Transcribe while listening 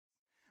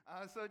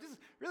So just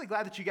really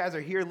glad that you guys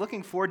are here.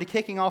 Looking forward to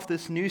kicking off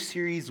this new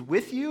series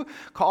with you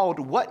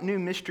called What New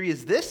Mystery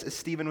Is This? As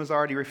Stephen was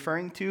already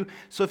referring to.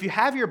 So if you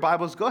have your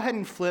Bibles, go ahead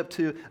and flip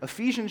to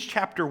Ephesians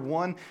chapter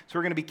 1. So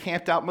we're going to be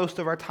camped out most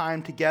of our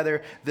time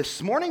together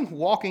this morning,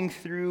 walking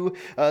through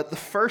the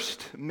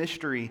first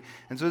mystery.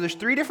 And so there's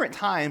three different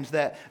times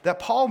that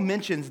Paul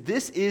mentions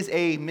this is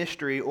a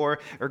mystery or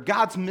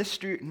God's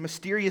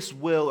mysterious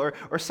will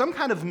or some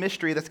kind of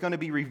mystery that's going to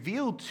be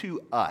revealed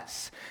to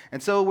us.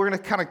 And so we're going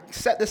to kind of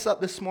set this up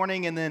this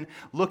morning and then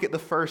look at the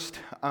first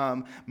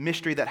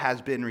mystery that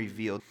has been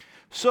revealed.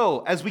 So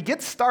as we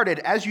get started,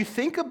 as you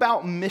think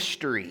about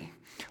mystery,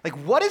 like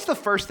what is the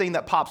first thing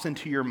that pops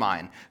into your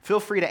mind? Feel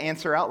free to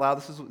answer out loud.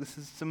 This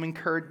is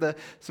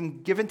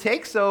some give and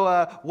take.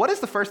 So what is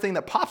the first thing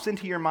that pops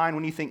into your mind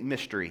when you think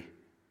mystery?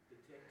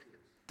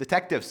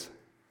 Detectives.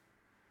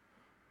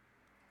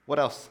 What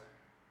else?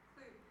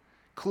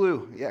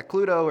 Clue. Yeah,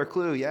 Cluedo or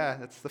Clue. Yeah,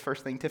 that's the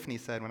first thing Tiffany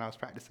said when I was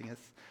practicing this.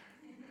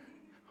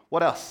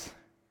 What else?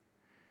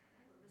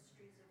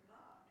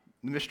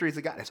 The mysteries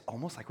of God. It's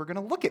almost like we're going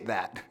to look at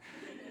that.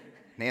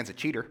 Nan's a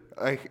cheater.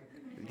 No,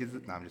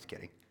 I'm just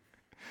kidding.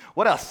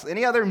 What else?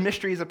 Any other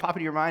mysteries that pop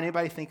into your mind?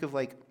 Anybody think of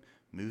like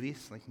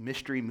movies, like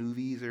mystery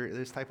movies or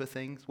those type of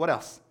things? What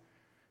else?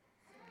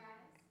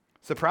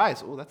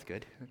 Surprise. Oh, that's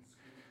good.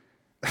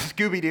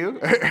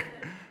 Scooby-Doo.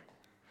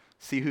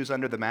 See who's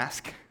under the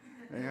mask.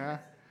 Yeah.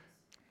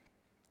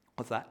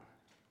 What's that?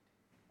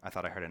 I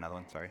thought I heard another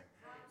one. Sorry.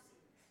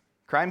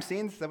 Crime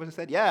scenes, is that what it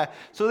said? Yeah.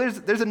 So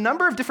there's a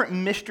number of different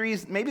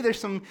mysteries. Maybe there's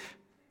some,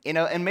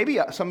 and maybe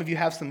some of you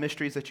have some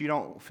mysteries that you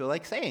don't feel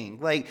like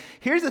saying. Like,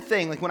 here's the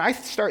thing. Like, when I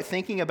start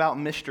thinking about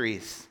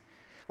mysteries,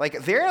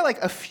 like, there are,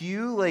 like, a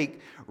few,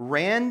 like,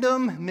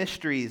 random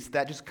mysteries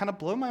that just kind of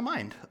blow my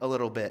mind a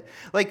little bit.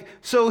 Like,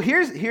 so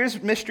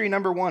here's mystery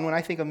number one when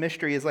I think of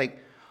mystery is,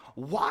 like,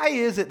 why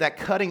is it that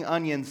cutting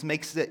onions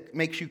makes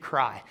you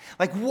cry?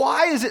 Like,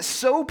 why is it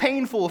so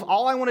painful if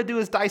all I want to do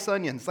is dice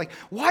onions? Like,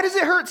 why does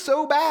it hurt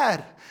so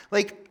bad?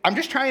 Like, I'm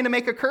just trying to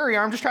make a curry,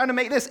 or I'm just trying to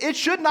make this. It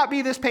should not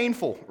be this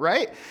painful,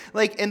 right?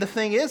 Like, and the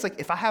thing is, like,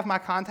 if I have my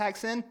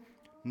contacts in,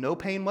 no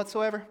pain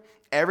whatsoever.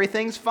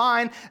 Everything's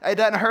fine. It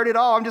doesn't hurt at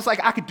all. I'm just like,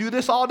 I could do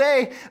this all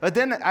day. But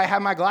then I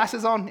have my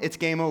glasses on, it's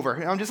game over.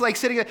 And I'm just like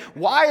sitting there.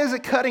 Why is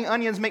it cutting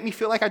onions make me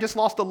feel like I just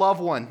lost a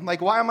loved one?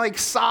 Like, why am I like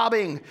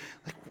sobbing?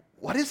 Like,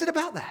 what is it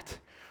about that?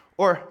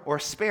 Or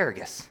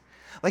asparagus.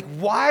 Like,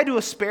 why do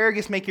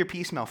asparagus make your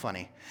pee smell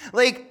funny?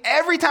 Like,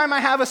 every time I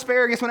have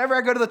asparagus, whenever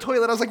I go to the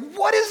toilet, I was like,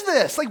 what is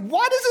this? Like,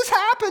 why does this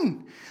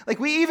happen?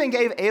 Like, we even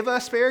gave Ava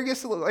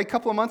asparagus like a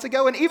couple of months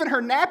ago, and even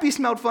her nappy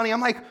smelled funny.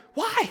 I'm like,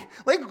 why?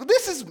 Like,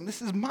 this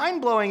is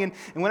mind-blowing. And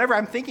whenever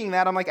I'm thinking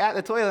that, I'm like at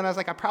the toilet, and I was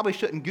like, I probably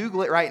shouldn't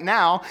Google it right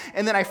now.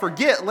 And then I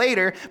forget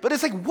later. But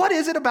it's like, what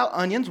is it about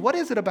onions? What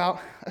is it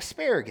about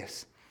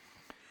asparagus?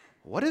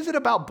 What is it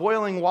about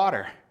boiling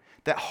water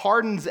that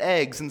hardens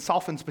eggs and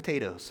softens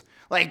potatoes?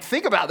 Like,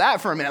 think about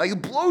that for a minute. Like,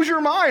 it blows your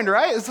mind,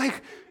 right? It's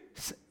like,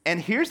 and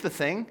here's the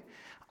thing.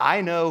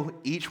 I know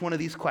each one of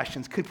these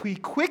questions could be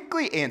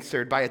quickly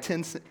answered by a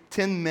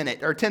 10-minute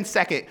or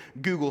 10-second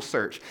Google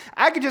search.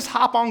 I could just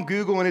hop on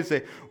Google and it'd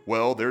say,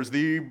 well, there's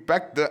the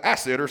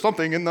acid or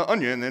something in the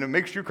onion and it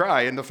makes you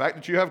cry. And the fact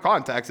that you have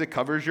contacts, it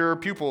covers your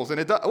pupils and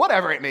it does,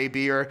 whatever it may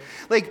be. Or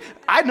like,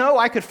 I know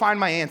I could find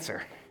my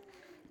answer.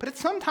 But it's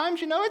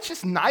sometimes, it's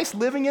just nice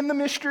living in the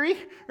mystery,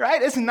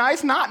 right? It's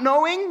nice not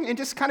knowing and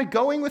just kind of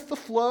going with the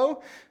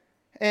flow.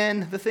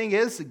 And the thing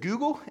is,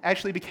 Google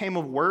actually became a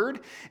word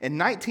in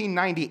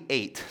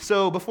 1998.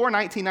 So before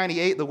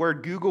 1998, the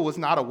word Google was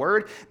not a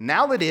word.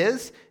 Now it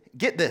is.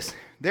 Get this.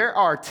 There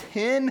are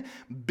 10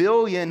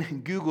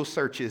 billion Google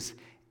searches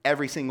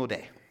every single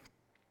day.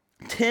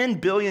 10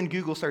 billion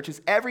Google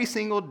searches every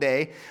single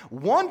day.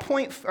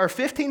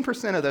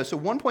 15% of those, so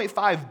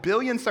 1.5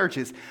 billion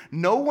searches,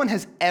 no one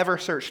has ever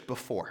searched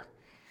before.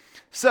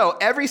 So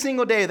every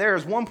single day there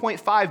is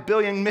 1.5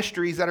 billion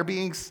mysteries that are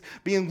being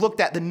looked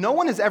at that no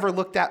one has ever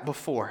looked at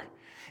before.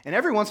 And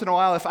every once in a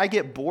while, if I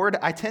get bored,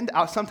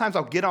 sometimes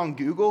I'll get on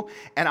Google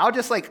and I'll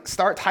just like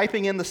start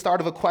typing in the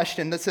start of a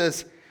question that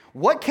says,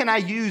 what can I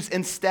use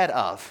instead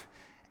of?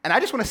 And I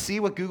just want to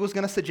see what Google's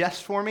going to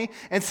suggest for me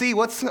and see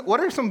what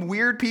are some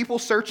weird people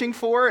searching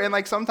for. And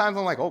like sometimes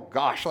I'm like, oh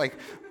gosh, like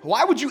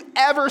why would you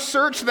ever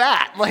search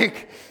that?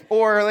 Like,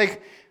 or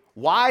like,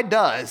 why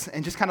does,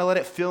 and just kind of let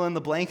it fill in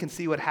the blank and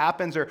see what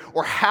happens,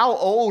 or how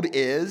old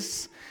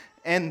is.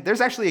 And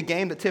there's actually a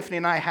game that Tiffany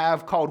and I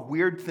have called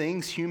Weird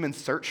Things Humans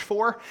Search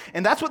For.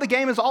 And that's what the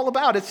game is all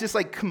about. It's just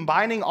like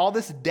combining all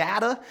this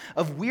data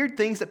of weird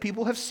things that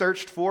people have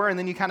searched for. And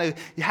then you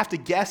have to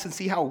guess and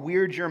see how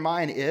weird your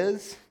mind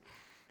is.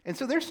 And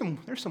so there's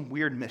some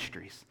weird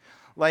mysteries,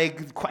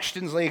 like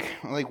questions like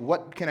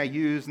what can I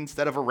use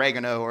instead of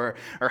oregano, or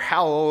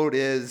how old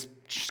is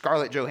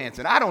Scarlett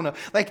Johansson? I don't know.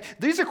 Like,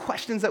 these are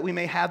questions that we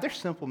may have. They're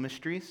simple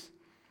mysteries,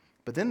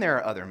 but then there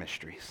are other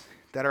mysteries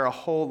that are a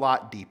whole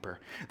lot deeper.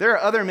 There are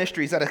other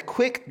mysteries that a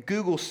quick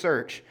Google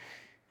search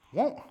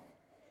won't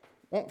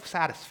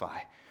satisfy.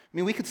 I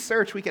mean, we could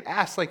search, we could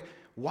ask, like,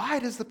 why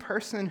does the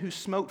person who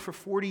smoked for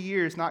 40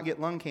 years not get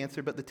lung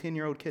cancer, but the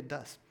 10-year-old kid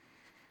does?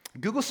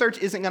 Google search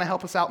isn't going to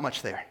help us out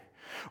much there.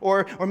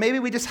 Or maybe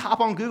we just hop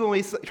on Google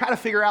and we try to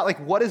figure out like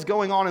what is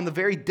going on in the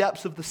very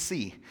depths of the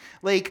sea.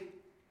 Like,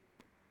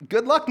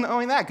 good luck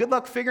knowing that. Good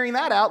luck figuring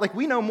that out. Like,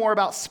 we know more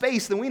about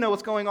space than we know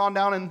what's going on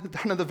down in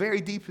the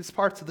very deepest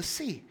parts of the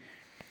sea.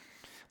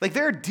 Like,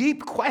 there are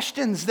deep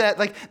questions that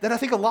I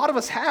think a lot of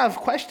us have.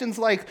 Questions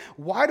like,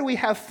 why do we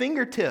have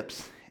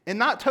fingertips and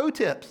not toe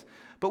tips?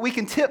 But we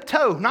can tip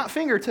toe, not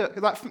fingertip.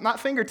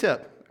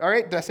 All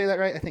right, did I say that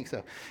right? I think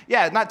so.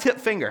 Yeah, not tip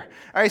finger.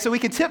 All right, so we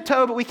can tip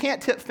toe, but we can't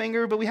tip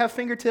finger, but we have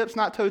fingertips,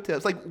 not toe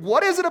tips. Like,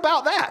 what is it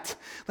about that?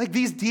 Like,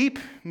 these deep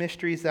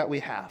mysteries that we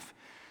have.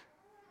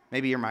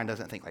 Maybe your mind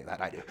doesn't think like that.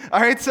 I do.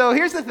 All right, so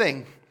here's the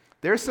thing.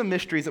 There's some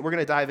mysteries that we're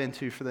going to dive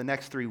into for the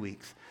next 3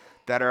 weeks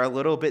that are a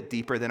little bit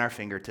deeper than our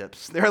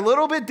fingertips. They're a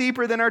little bit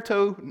deeper than our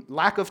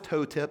lack of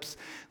toe tips.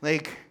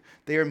 Like,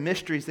 they are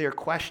mysteries, they are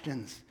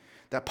questions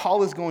that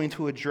Paul is going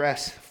to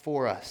address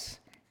for us.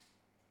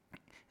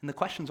 And the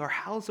questions are,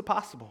 how is it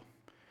possible?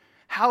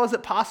 How is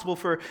it possible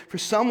for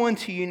someone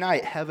to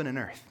unite heaven and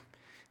earth?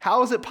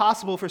 How is it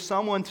possible for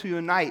someone to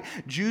unite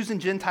Jews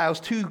and Gentiles,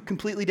 two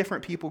completely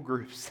different people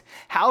groups?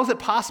 How is it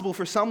possible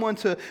for someone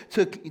to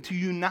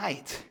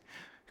unite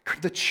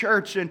the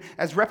church and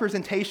as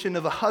representation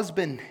of a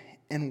husband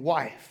and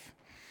wife?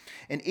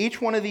 And each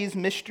one of these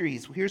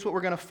mysteries, here's what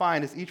we're going to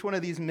find, is each one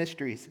of these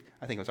mysteries,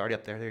 I think it was already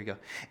up there, there you go.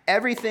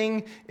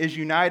 Everything is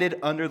united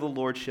under the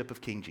lordship of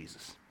King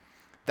Jesus.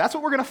 That's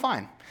what we're going to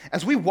find.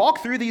 As we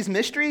walk through these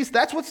mysteries,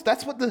 that's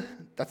the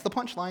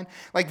punchline.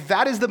 Like,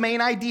 that is the main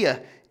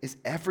idea, is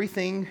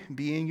everything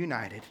being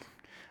united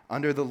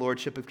under the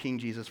lordship of King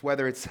Jesus,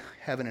 whether it's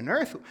heaven and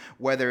earth,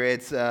 whether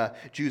it's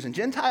Jews and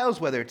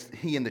Gentiles, whether it's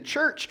he and the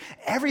church,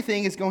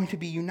 everything is going to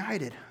be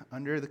united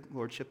under the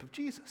lordship of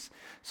Jesus.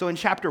 So in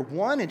chapter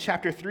 1, and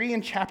chapter 3,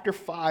 and chapter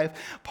 5,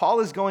 Paul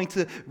is going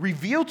to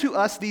reveal to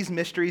us these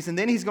mysteries, and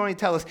then he's going to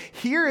tell us,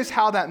 here is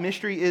how that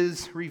mystery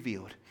is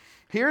revealed.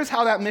 Here's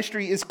how that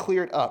mystery is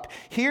cleared up.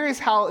 Here is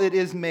how it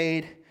is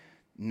made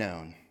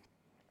known.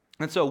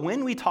 And so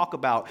when we talk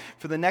about,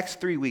 for the next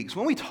 3 weeks,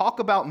 when we talk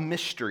about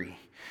mystery,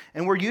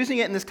 and we're using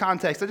it in this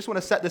context, I just want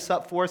to set this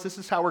up for us. This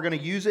is how we're going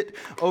to use it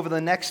over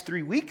the next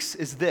 3 weeks,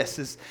 is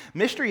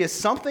mystery is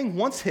something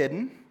once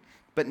hidden,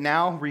 but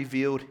now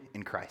revealed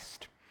in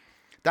Christ.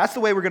 That's the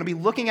way we're going to be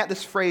looking at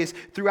this phrase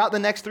throughout the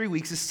next 3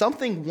 weeks, is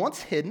something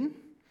once hidden,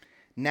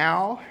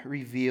 now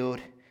revealed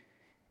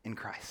in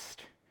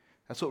Christ.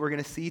 That's what we're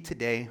going to see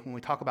today when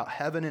we talk about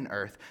heaven and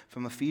earth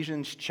from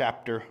Ephesians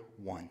chapter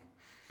 1.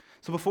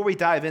 So before we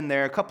dive in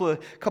there, a couple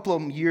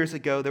of years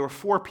ago, there were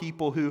four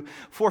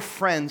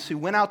friends who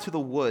went out to the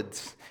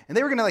woods. And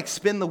they were going to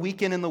spend the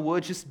weekend in the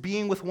woods, just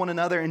being with one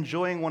another,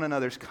 enjoying one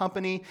another's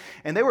company.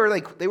 And they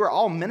were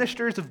all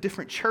ministers of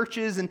different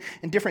churches and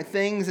different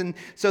things. And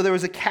so there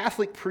was a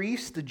Catholic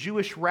priest, a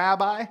Jewish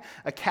rabbi,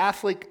 a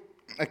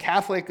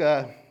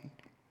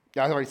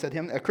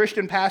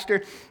Christian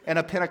pastor, and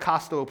a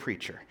Pentecostal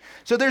preacher.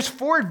 So there's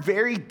four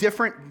very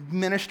different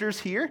ministers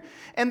here,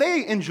 and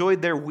they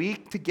enjoyed their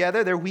week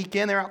together, their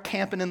weekend. They're out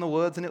camping in the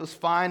woods, and it was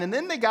fine. And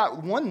then they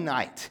got one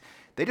night,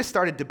 they just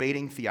started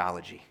debating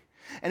theology.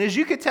 And as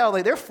you could tell,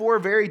 there are four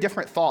very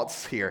different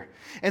thoughts here.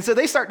 And so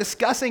they start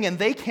discussing, and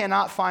they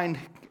can't find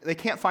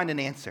an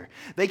answer.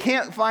 They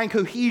can't find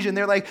cohesion.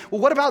 They're like, well,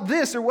 what about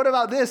this or what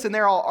about this? And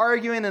they're all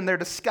arguing and they're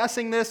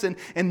discussing this, and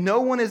no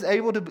one is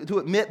able to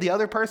admit the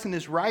other person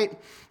is right.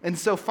 And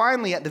so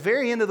finally, at the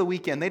very end of the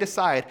weekend, they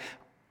decide,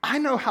 I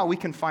know how we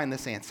can find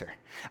this answer.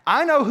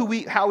 I know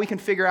how we can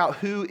figure out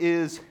who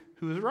is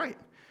right.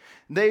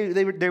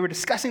 They were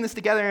discussing this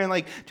together,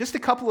 and just a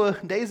couple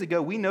of days ago,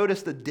 we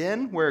noticed the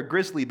den where a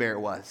grizzly bear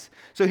was.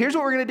 So here's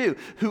what we're going to do.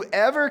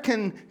 Whoever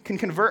can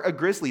convert a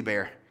grizzly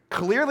bear,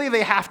 clearly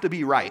they have to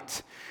be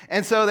right.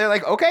 And so they're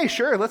like, okay,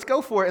 sure, let's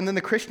go for it. And then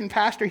the Christian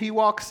pastor, he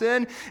walks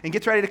in and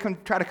gets ready to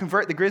try to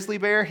convert the grizzly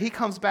bear. He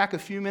comes back a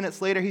few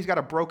minutes later, he's got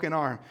a broken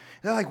arm.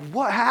 They're like,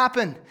 what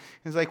happened?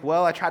 He's like,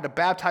 well, I tried to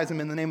baptize him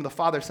in the name of the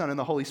Father, Son, and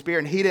the Holy Spirit,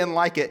 and he didn't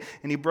like it,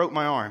 and he broke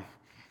my arm.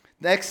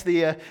 Next,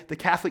 the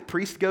Catholic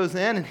priest goes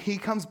in, and he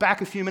comes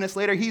back a few minutes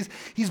later. He's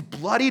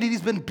bloodied, and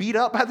he's been beat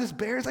up by this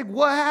bear. He's like,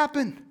 what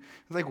happened?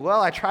 He's like,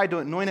 well, I tried to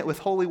anoint it with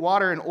holy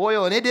water and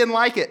oil, and it didn't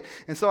like it,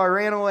 and so I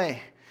ran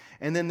away.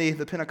 And then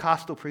the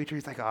Pentecostal preacher,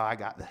 he's like, oh, I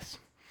got this.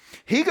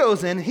 He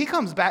goes in, he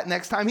comes back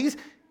next time. He's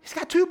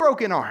got 2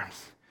 broken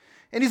arms.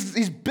 And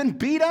he's been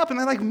beat up, and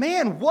they're like,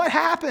 man, what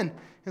happened?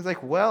 He's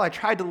like, well, I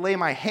tried to lay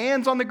my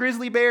hands on the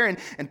grizzly bear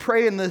and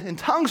pray in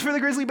tongues for the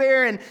grizzly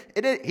bear, and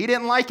he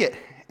didn't like it.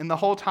 And the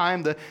whole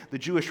time, the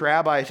Jewish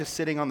rabbi is just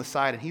sitting on the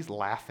side, and he's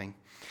laughing.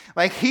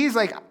 He's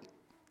like,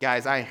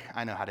 guys,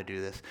 I know how to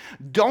do this.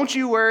 Don't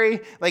you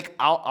worry.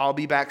 I'll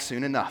be back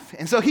soon enough.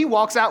 And so he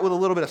walks out with a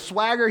little bit of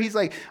swagger. He's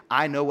like,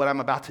 I know what I'm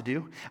about to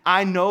do.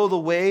 I know the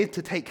way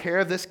to take care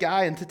of this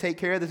guy and to take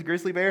care of this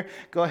grizzly bear.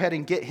 Go ahead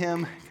and get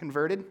him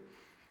converted.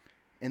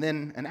 And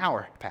then an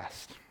hour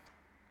passed.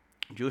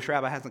 Jewish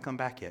rabbi hasn't come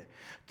back yet.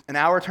 An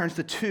hour turns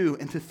to 2,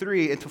 into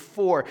 3, into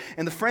 4.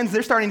 And the friends,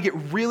 they're starting to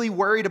get really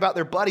worried about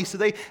their buddy. So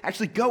they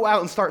actually go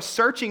out and start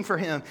searching for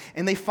him.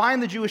 And they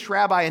find the Jewish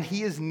rabbi, and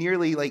he is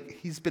nearly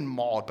he's been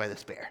mauled by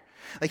this bear.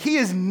 He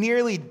is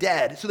nearly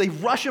dead. So they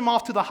rush him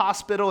off to the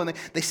hospital, and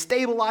they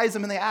stabilize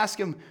him, and they ask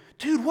him,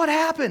 dude, what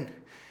happened?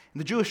 And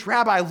the Jewish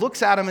rabbi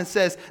looks at him and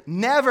says,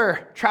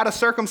 never try to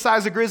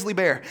circumcise a grizzly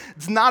bear.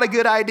 It's not a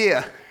good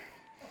idea.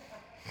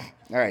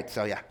 All right,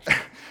 so yeah.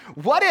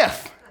 What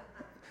if?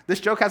 This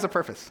joke has a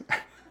purpose.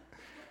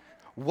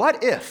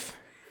 What if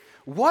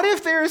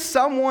there is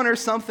someone or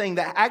something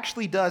that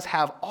actually does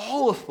have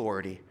all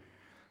authority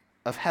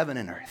of heaven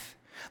and earth?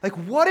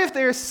 What if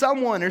there is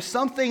someone or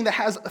something that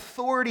has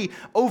authority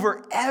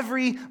over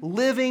every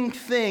living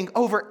thing,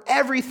 over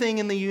everything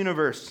in the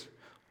universe?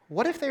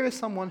 What if there is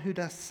someone who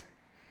does?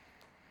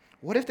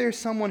 What if there's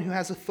someone who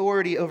has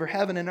authority over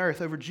heaven and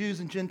earth, over Jews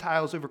and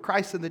Gentiles, over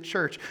Christ and the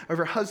church,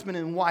 over husband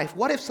and wife?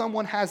 What if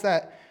someone has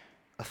that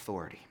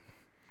authority?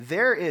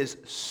 There is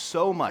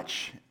so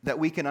much that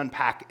we can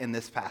unpack in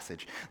this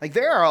passage.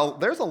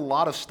 There's a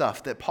lot of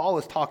stuff that Paul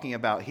is talking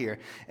about here.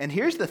 And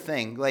here's the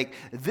thing,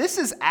 this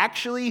is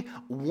actually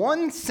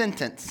one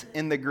sentence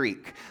in the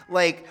Greek.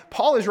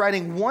 Paul is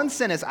writing one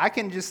sentence. I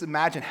can just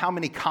imagine how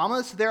many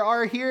commas there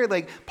are here.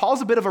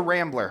 Paul's a bit of a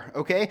rambler,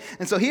 okay?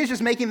 And so he's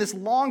just making this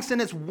long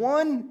sentence,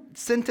 one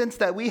sentence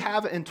that we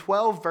have in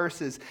 12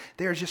 verses.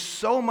 There's just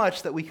so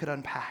much that we could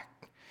unpack.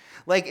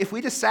 If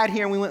we just sat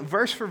here and we went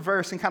verse for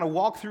verse and kind of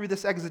walked through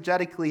this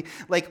exegetically,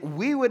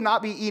 we would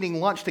not be eating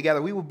lunch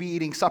together. We would be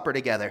eating supper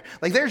together.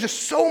 There's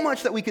just so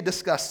much that we could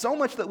discuss, so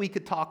much that we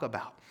could talk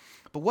about.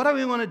 But what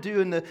we want to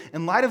do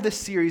in light of this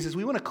series is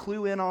we want to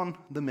clue in on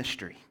the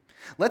mystery.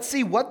 Let's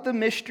see what the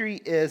mystery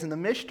is. And the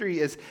mystery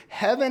is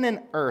heaven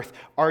and earth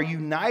are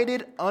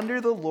united under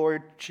the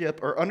lordship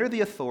or under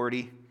the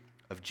authority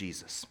of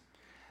Jesus.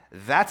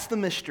 That's the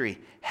mystery.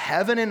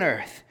 Heaven and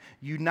earth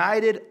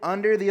united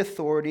under the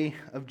authority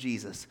of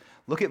Jesus.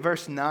 Look at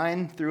verse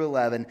 9 through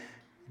 11.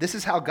 This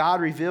is how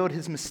God revealed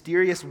his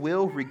mysterious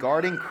will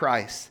regarding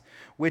Christ,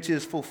 which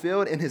is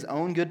fulfilled in his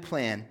own good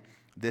plan.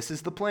 This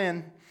is the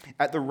plan.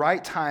 At the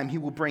right time, he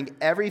will bring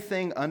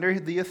everything under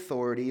the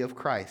authority of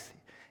Christ,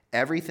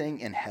 everything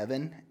in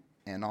heaven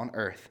and on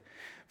earth.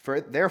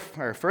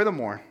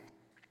 Furthermore,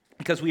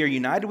 because we are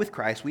united with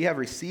Christ, we have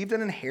received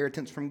an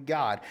inheritance from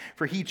God,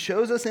 for he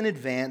chose us in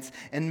advance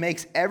and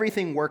makes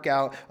everything work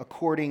out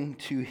according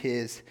to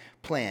his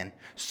plan.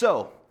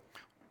 So,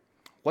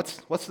 what's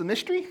the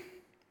mystery?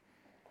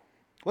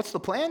 What's the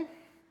plan?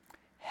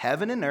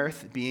 Heaven and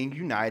earth being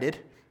united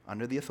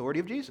under the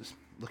authority of Jesus.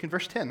 Look in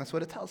verse 10. That's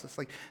what it tells us.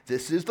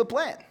 This is the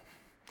plan.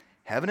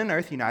 Heaven and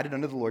earth united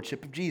under the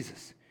lordship of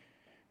Jesus.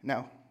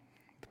 Now,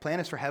 the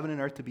plan is for heaven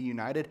and earth to be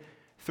united.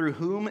 Through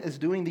whom is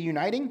doing the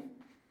uniting?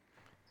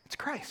 It's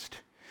Christ.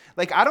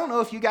 I don't know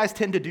if you guys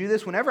tend to do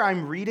this. Whenever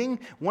I'm reading,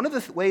 one of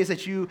the ways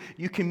that you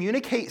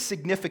communicate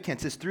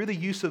significance is through the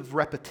use of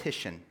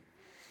repetition.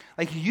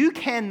 You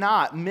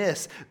cannot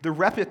miss the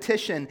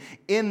repetition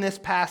in this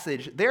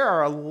passage. There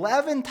are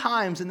 11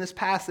 times in this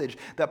passage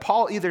that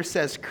Paul either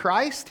says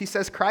Christ, he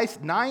says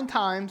Christ 9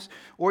 times,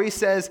 or he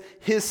says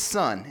his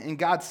son and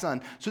God's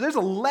son. So there's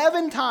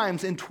 11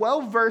 times in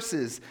 12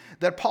 verses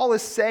that Paul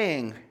is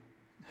saying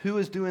who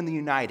is doing the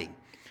uniting.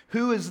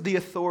 Who is the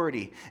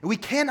authority? And we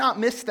cannot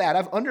miss that.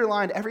 I've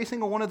underlined every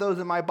single one of those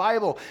in my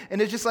Bible.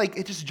 And it's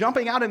just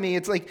jumping out at me.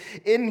 It's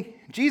in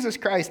Jesus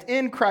Christ,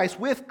 in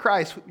Christ, with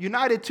Christ,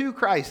 united to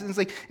Christ. And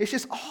it's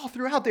just all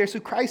throughout there. So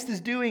Christ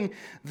is doing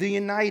the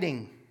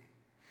uniting.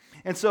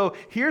 And so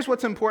here's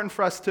what's important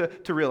for us to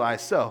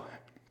realize. So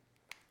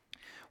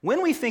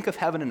when we think of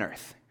heaven and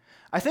earth,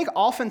 I think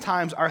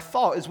oftentimes our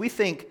thought is we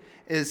think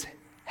is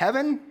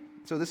heaven.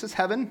 So this is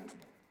heaven.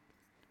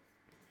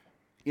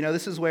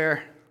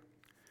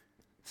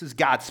 This is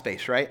God's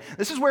space, right?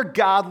 This is where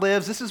God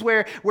lives. This is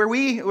where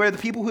the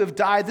people who have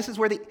died, this is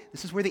where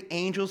the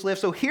angels live.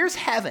 So here's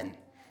heaven.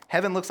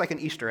 Heaven looks like an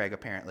Easter egg,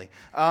 apparently.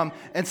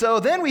 And so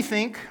then we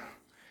think,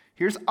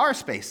 here's our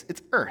space.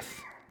 It's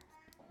earth.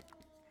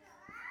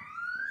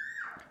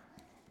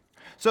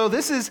 So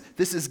this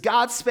is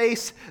God's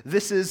space.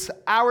 This is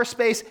our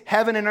space.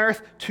 Heaven and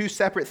earth, two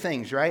separate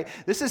things, right?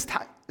 This is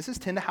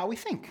tend to how we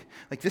think.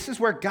 This is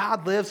where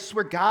God lives. This is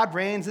where God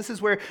reigns. This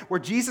is where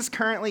Jesus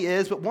currently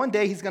is. But one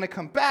day he's going to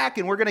come back,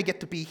 and we're going to get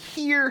to be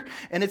here,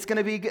 and it's going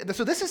to be good.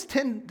 So this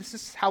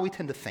is how we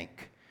tend to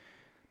think.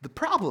 The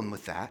problem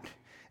with that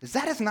is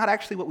not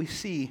actually what we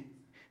see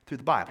through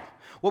the Bible.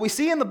 What we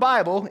see in the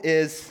Bible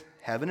is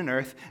heaven and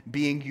earth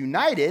being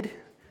united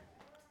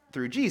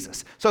through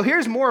Jesus. So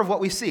here's more of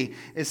what we see.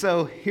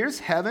 So here's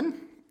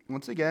heaven,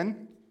 once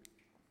again.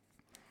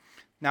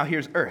 Now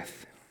here's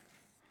earth.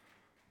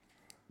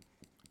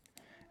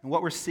 And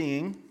what we're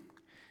seeing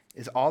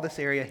is all this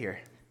area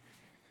here.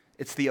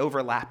 It's the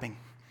overlapping.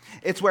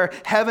 It's where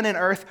heaven and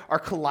earth are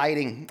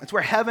colliding. It's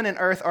where heaven and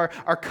earth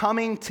are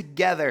coming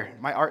together.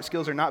 My art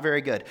skills are not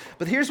very good.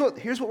 But here's what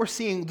we're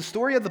seeing. The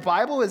story of the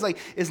Bible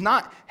is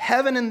not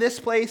heaven in this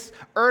place,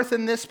 earth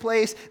in this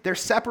place. They're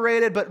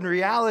separated, but in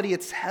reality,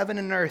 it's heaven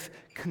and earth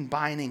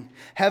combining.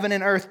 Heaven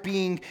and earth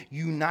being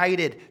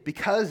united.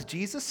 Because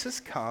Jesus has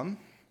come,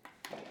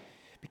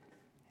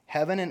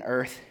 heaven and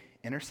earth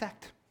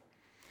intersect.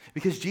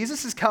 Because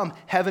Jesus has come,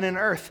 heaven and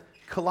earth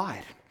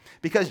collide.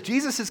 Because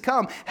Jesus has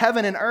come,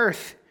 heaven and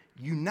earth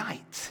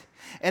unite.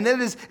 And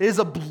it is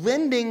a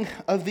blending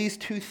of these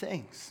two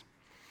things.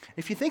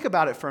 If you think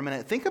about it for a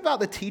minute, think about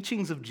the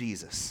teachings of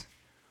Jesus.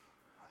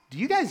 Do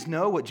you guys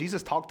know what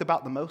Jesus talked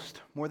about the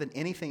most, more than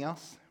anything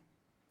else?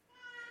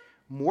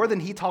 More than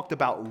he talked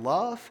about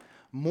love,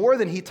 more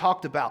than he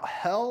talked about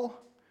hell,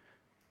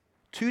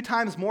 2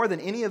 times more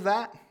than any of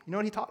that. You know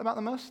what he talked about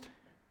the most?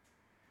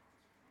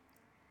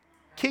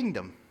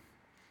 Kingdom.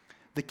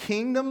 The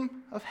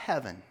kingdom of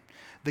heaven.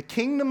 The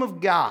kingdom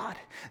of God.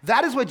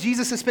 That is what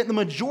Jesus has spent the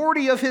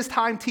majority of his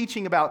time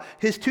teaching about.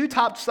 His 2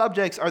 top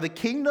subjects are the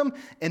kingdom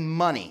and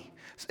money.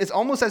 It's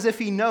almost as if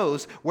he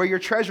knows where your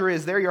treasure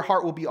is, there your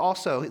heart will be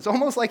also. It's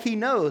almost like he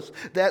knows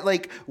that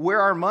where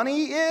our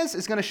money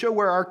is going to show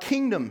where our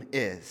kingdom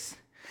is.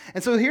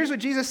 And so here's what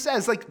Jesus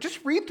says.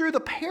 Just read through the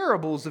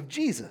parables of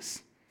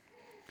Jesus.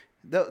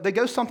 They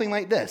go something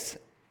like this.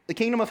 The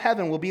kingdom of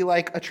heaven will be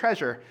like a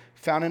treasure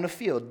found in a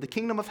field. The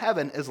kingdom of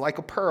heaven is like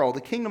a pearl. The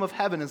kingdom of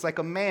heaven is like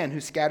a man who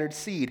scattered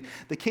seed.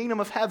 The kingdom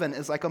of heaven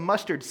is like a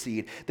mustard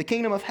seed. The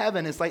kingdom of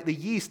heaven is like the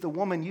yeast the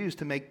woman used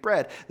to make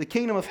bread. The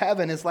kingdom of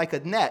heaven is like a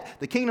net.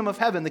 The kingdom of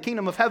heaven, the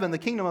kingdom of heaven, the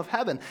kingdom of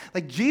heaven.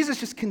 Jesus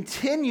just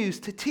continues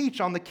to teach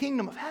on the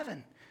kingdom of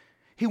heaven.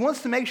 He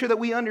wants to make sure that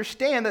we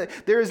understand that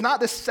there is not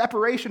this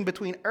separation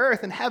between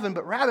earth and heaven,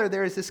 but rather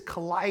there is this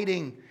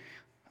colliding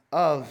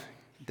of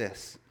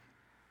this.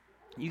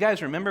 You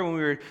guys remember when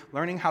we were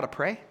learning how to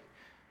pray?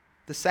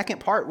 The second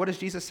part, what does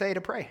Jesus say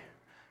to pray?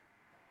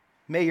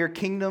 May your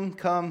kingdom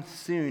come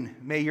soon.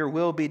 May your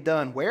will be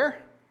done.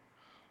 Where?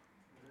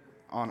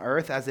 On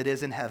earth as it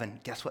is in heaven.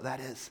 Guess what that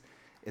is?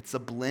 It's a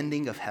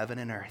blending of heaven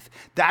and earth.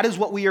 That is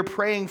what we are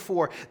praying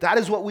for. That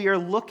is what we are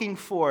looking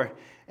for.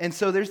 And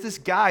so there's this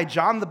guy,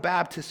 John the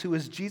Baptist, who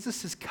is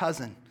Jesus'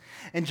 cousin.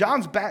 And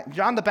John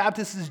the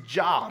Baptist's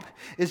job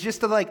is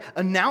just to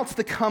announce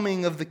the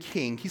coming of the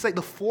king. He's like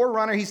the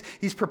forerunner.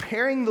 He's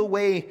preparing the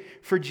way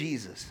for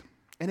Jesus.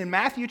 And in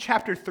Matthew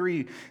chapter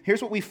 3,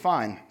 here's what we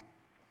find.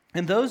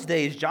 In those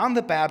days, John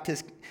the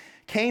Baptist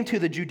came to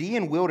the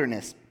Judean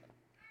wilderness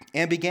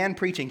and began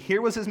preaching.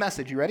 Here was his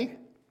message. You ready?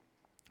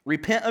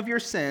 Repent of your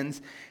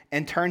sins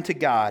and turn to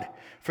God,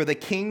 for the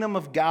kingdom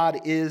of God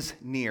is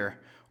near.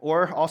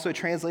 Or also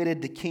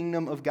translated, the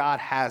kingdom of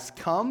God has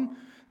come.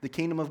 The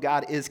kingdom of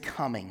God is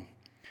coming.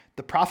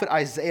 The prophet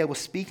Isaiah was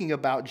speaking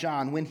about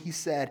John when he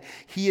said,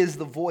 he is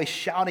the voice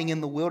shouting in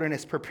the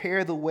wilderness,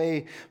 prepare the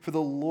way for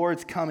the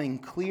Lord's coming,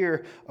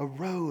 clear a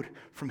road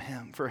for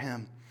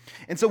him.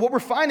 And so what we're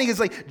finding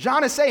is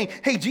John is saying,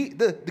 hey,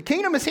 the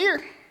kingdom is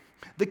here.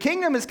 The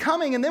kingdom is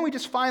coming. And then we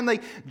just find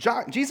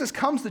Jesus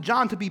comes to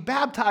John to be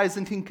baptized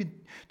and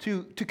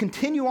to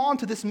continue on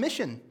to this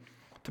mission,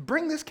 to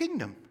bring this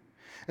kingdom.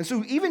 And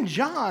so even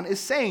John is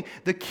saying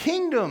the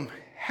kingdom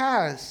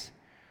has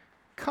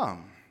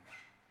come.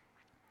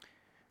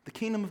 The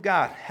kingdom of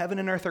God, heaven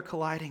and earth are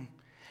colliding.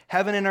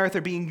 Heaven and earth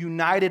are being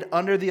united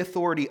under the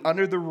authority,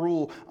 under the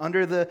rule,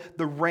 under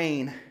the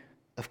reign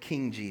of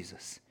King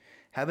Jesus.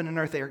 Heaven and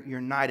earth are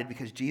united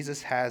because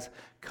Jesus has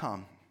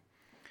come.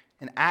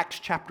 In Acts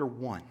chapter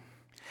 1.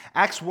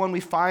 Acts 1, we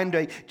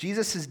find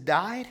Jesus has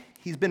died.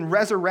 He's been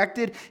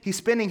resurrected. He's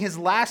spending his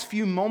last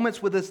few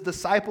moments with his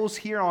disciples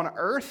here on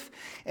earth,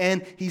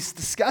 and he's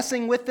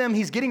discussing with them.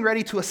 He's getting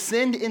ready to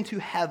ascend into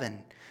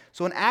heaven.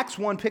 So in Acts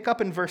 1, pick up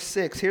in verse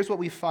 6, here's what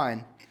we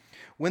find.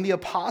 When the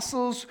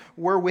apostles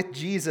were with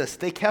Jesus,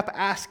 they kept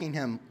asking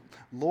him,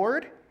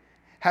 Lord,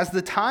 has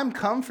the time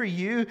come for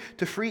you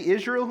to free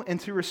Israel and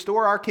to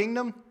restore our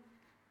kingdom?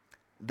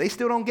 They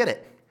still don't get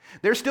it.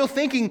 They're still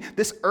thinking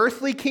this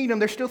earthly kingdom.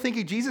 They're still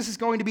thinking Jesus is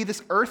going to be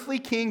this earthly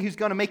king who's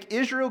going to make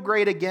Israel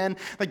great again.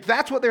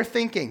 That's what they're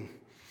thinking.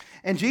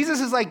 And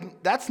Jesus is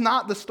that's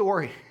not the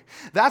story.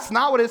 That's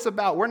not what it's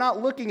about. We're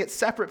not looking at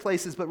separate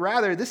places, but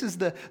rather this is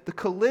the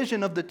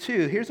collision of the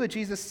two. Here's what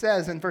Jesus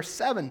says in verse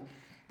 7.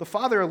 The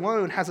Father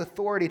alone has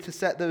authority to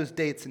set those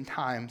dates and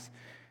times,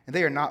 and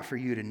they are not for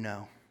you to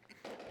know.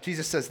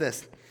 Jesus says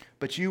this,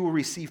 but you will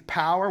receive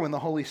power when the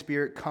Holy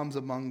Spirit comes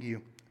among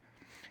you.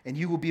 And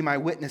you will be my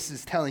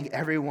witnesses, telling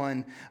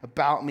everyone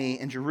about me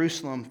in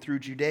Jerusalem, through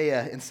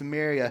Judea and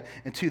Samaria,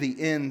 and to the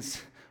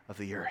ends of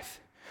the earth.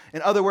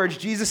 In other words,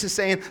 Jesus is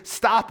saying,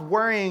 stop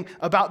worrying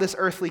about this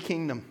earthly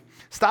kingdom.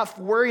 Stop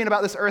worrying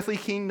about this earthly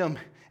kingdom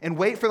and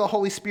wait for the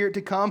Holy Spirit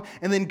to come,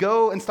 and then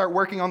go and start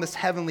working on this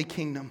heavenly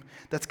kingdom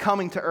that's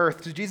coming to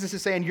earth. So Jesus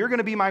is saying, you're going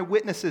to be my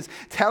witnesses,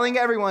 telling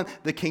everyone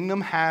the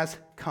kingdom has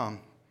come.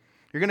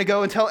 You're going to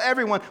go and tell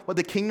everyone what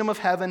the kingdom of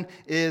heaven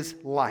is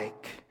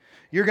like.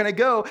 You're going to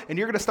go and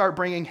you're going to start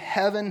bringing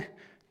heaven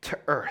to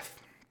earth.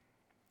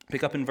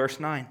 Pick up in verse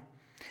 9.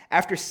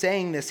 After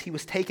saying this, he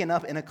was taken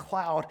up in a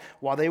cloud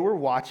while they were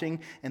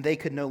watching, and they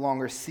could no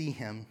longer see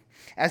him.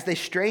 As they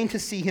strained to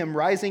see him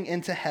rising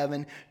into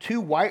heaven, two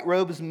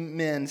white-robed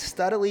men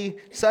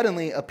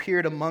suddenly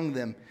appeared among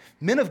them.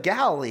 "Men of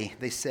Galilee,"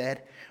 they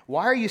said,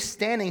 "why are you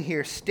standing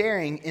here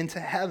staring into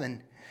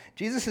heaven?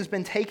 Jesus has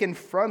been taken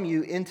from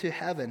you into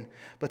heaven,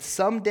 but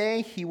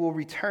someday he will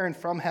return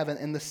from heaven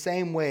in the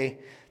same way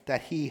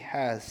that he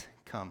has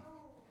come."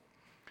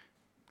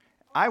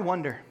 I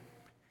wonder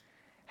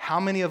how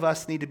many of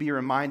us need to be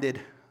reminded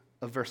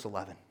of verse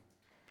 11.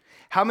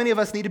 How many of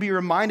us need to be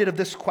reminded of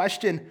this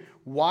question,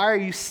 why are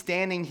you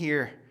standing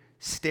here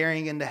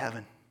staring into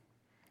heaven?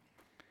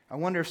 I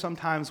wonder if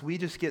sometimes we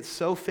just get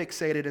so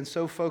fixated and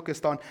so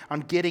focused on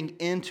getting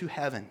into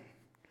heaven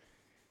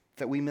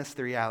that we miss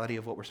the reality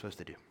of what we're supposed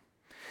to do.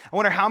 I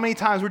wonder how many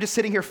times we're just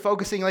sitting here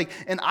focusing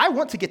and I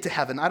want to get to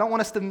heaven. I don't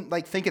want us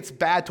to think it's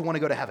bad to want to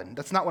go to heaven.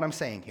 That's not what I'm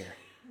saying here.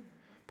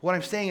 But what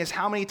I'm saying is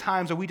how many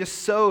times are we just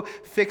so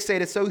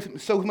fixated,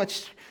 so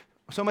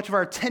much of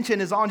our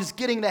attention is on just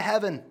getting to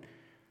heaven,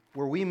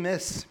 where we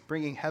miss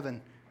bringing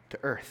heaven to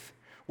earth,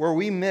 where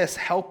we miss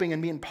helping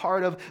and being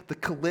part of the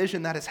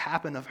collision that has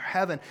happened of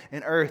heaven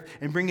and earth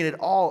and bringing it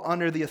all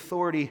under the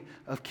authority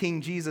of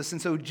King Jesus.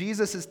 And so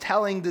Jesus is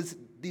telling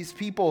these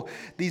people,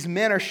 these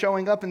men are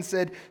showing up and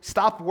said,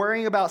 stop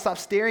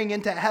staring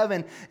into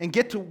heaven and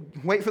get to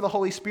wait for the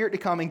Holy Spirit to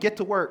come and get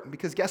to work.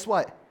 Because guess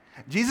what?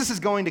 Jesus is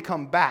going to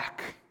come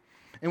back.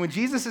 And when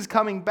Jesus is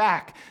coming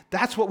back,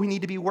 that's what we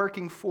need to be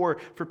working for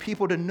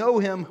people to know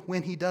him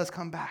when he does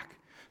come back.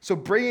 So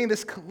bringing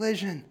this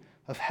collision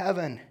of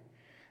heaven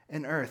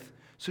and earth.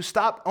 So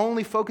stop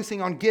only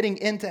focusing on getting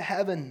into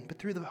heaven, but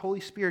through the Holy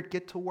Spirit,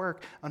 get to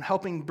work on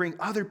helping bring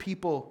other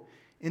people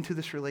into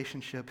this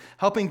relationship,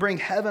 helping bring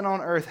heaven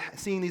on earth,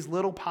 seeing these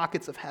little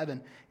pockets of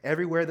heaven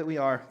everywhere that we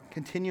are,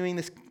 continuing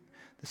this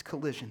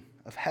collision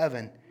of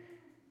heaven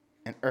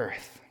and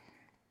earth.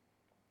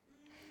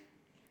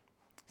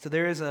 So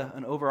there is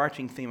an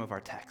overarching theme of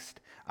our text.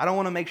 I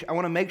want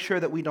to make sure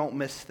that we don't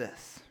miss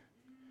this.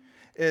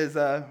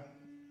 An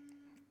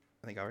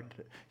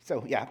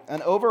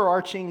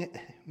overarching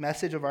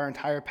message of our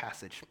entire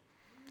passage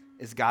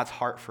is God's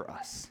heart for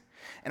us.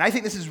 And I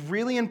think this is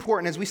really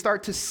important as we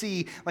start to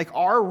see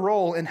our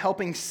role in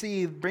helping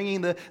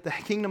bringing the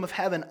kingdom of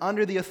heaven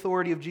under the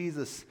authority of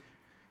Jesus.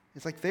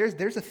 It's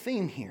there's a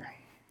theme here.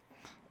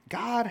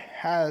 God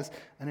has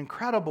an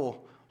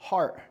incredible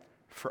heart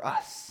for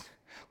us.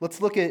 Let's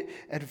look at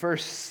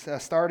verse,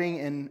 starting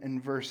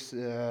in verse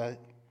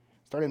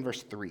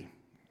 3.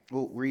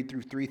 We'll read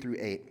through 3 through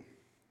 8.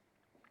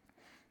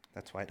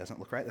 That's why it doesn't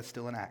look right. That's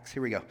still in Acts.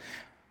 Here we go.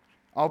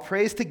 All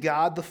praise to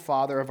God, the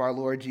Father of our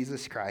Lord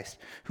Jesus Christ,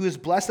 who has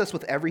blessed us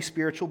with every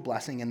spiritual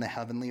blessing in the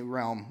heavenly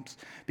realms,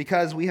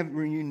 because we have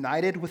been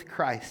united with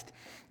Christ.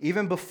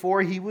 Even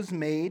before he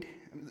made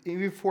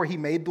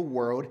the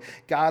world,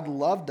 God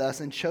loved us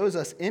and chose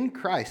us in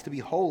Christ to be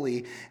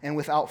holy and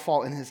without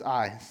fault in his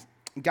eyes.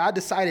 God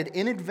decided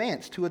in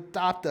advance to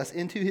adopt us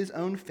into his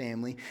own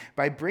family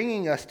by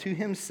bringing us to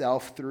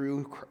himself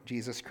through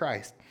Jesus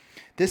Christ.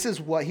 This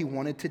is what he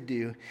wanted to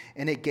do,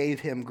 and it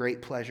gave him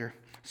great pleasure.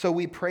 So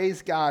we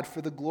praise God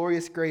for the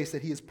glorious grace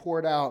that he has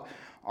poured out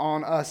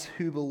on us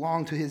who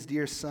belong to his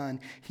dear Son.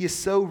 He is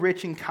so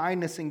rich in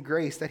kindness and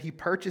grace that he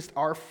purchased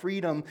our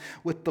freedom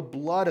with the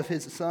blood of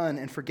his Son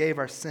and forgave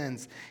our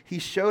sins. He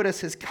showed us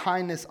his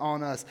kindness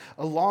on us,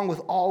 along with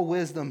all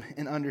wisdom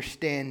and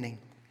understanding.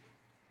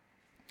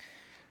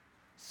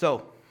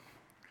 So,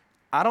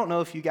 I don't know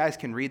if you guys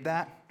can read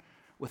that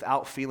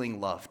without feeling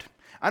loved.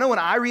 I know when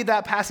I read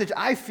that passage,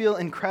 I feel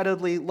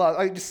incredibly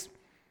loved.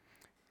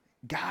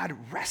 God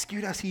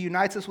rescued us. He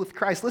unites us with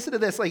Christ. Listen to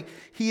this.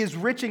 He is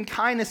rich in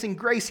kindness and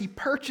grace. He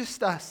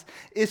purchased us.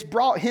 It's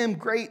brought him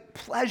great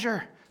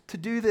pleasure to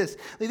do this.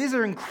 These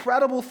are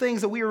incredible things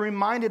that we are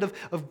reminded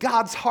of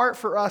God's heart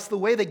for us, the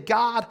way that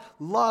God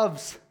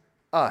loves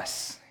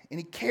us and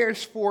he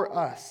cares for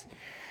us.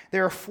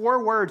 There are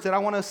 4 words that I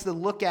want us to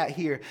look at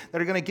here that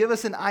are going to give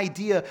us an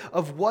idea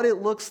of what it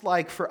looks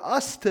like for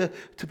us to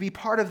be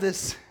part of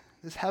this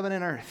heaven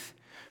and earth,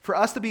 for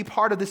us to be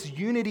part of this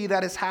unity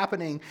that is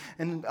happening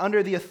and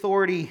under the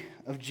authority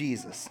of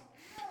Jesus.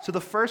 So the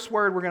first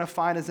word we're going to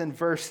find is in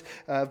verse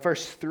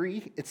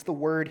 3. It's the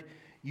word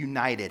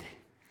united.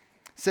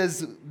 It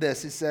says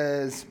this. It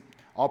says,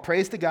 all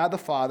praise to God the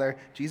Father,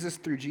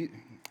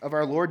 of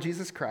our Lord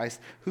Jesus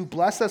Christ, who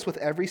blessed us with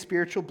every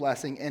spiritual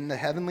blessing in the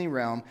heavenly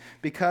realm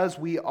because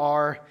we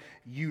are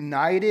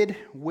united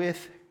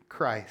with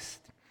Christ.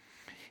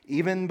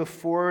 Even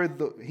before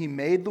he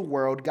made the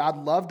world,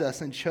 God loved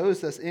us and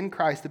chose us in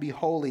Christ to be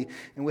holy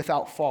and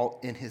without fault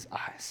in his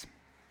eyes.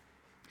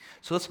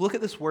 So let's look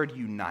at this word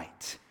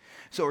unite.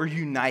 Or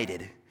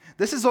united.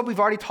 This is what we've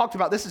already talked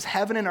about. This is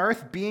heaven and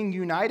earth being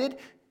united.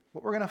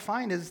 What we're going to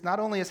find is not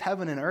only is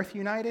heaven and earth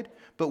united,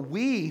 but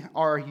we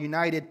are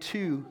united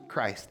to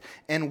Christ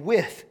and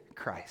with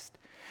Christ.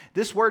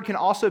 This word can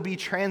also be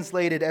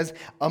translated as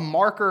a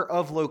marker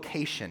of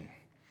location.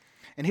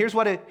 And here's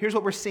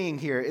what we're seeing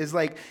here is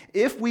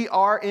if we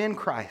are in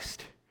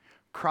Christ,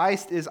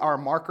 Christ is our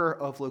marker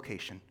of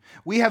location.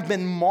 We have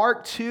been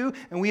marked to,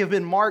 and we have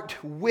been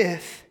marked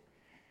with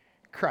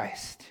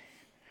Christ.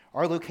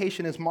 Our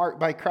location is marked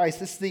by Christ.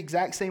 This is the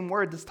exact same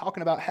word that's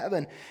talking about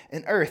heaven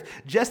and earth.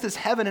 Just as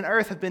heaven and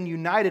earth have been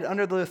united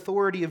under the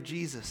authority of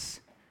Jesus,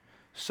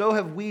 so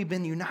have we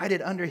been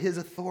united under his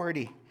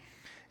authority.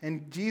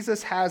 And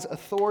Jesus has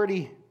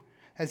authority,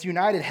 has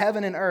united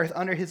heaven and earth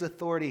under his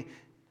authority,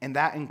 and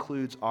that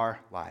includes our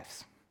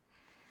lives.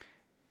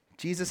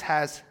 Jesus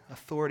has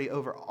authority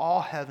over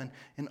all heaven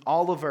and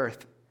all of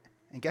earth.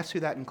 And guess who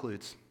that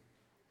includes?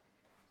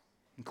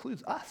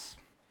 Includes us.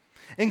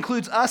 It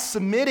includes us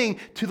submitting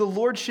to the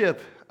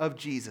lordship of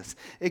Jesus.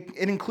 It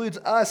includes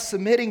us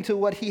submitting to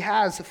what he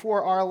has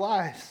for our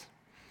lives.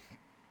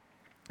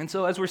 And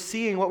so as we're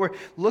seeing what we're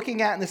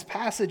looking at in this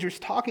passage, it's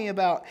talking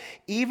about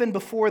even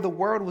before the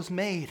world was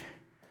made,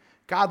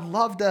 God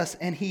loved us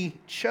and he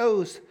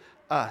chose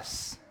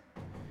us.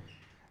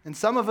 And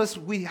some of us,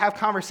 we have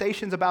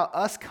conversations about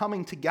us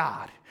coming to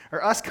God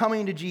or us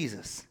coming to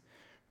Jesus.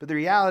 But the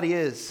reality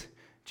is,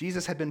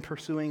 Jesus had been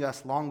pursuing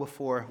us long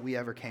before we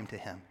ever came to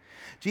him.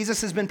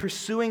 Jesus has been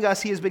pursuing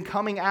us. He has been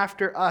coming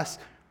after us.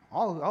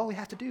 All we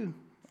have to do,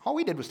 all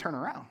we did was turn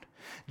around.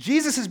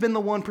 Jesus has been the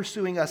one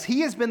pursuing us.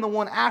 He has been the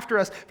one after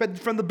us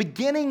from the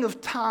beginning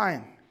of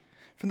time.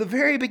 From the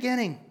very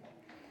beginning,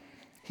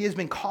 he has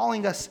been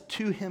calling us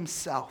to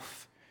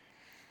himself.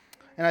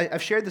 And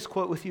I've shared this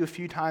quote with you a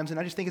few times, and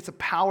I just think it's a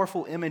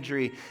powerful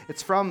imagery.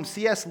 It's from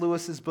C.S.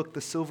 Lewis's book, The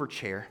Silver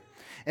Chair.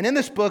 And in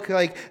this book,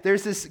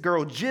 there's this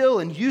girl, Jill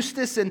and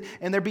Eustace, and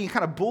they're being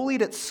kind of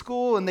bullied at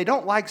school, and they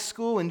don't like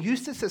school. And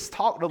Eustace has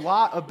talked a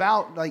lot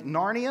about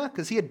Narnia,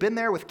 because he had been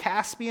there with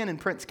Caspian and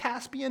Prince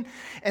Caspian.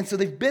 And so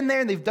they've been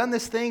there, and they've done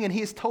this thing, and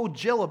he has told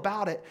Jill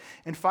about it.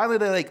 And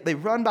finally, they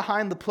run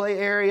behind the play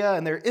area,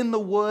 and they're in the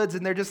woods,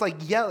 and they're just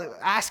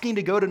asking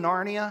to go to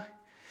Narnia.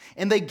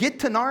 And they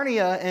get to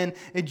Narnia,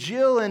 and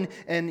Jill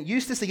and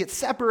Eustace, they get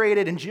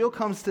separated, and Jill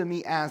comes to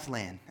meet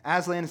Aslan.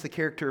 Aslan is the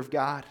character of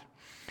God.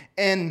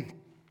 And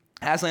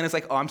Aslan is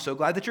like, oh, I'm so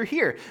glad that you're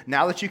here,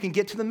 now that you can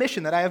get to the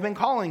mission that I have been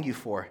calling you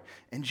for.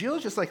 And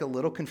Jill's just a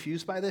little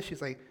confused by this.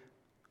 She's like,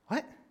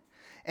 what?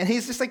 And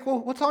he's just like, well,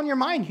 what's on your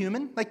mind,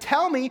 human?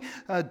 Tell me,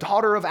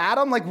 daughter of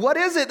Adam, what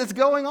is it that's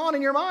going on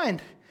in your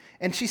mind?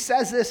 And she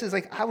says this, is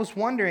I was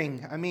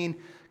wondering,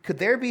 could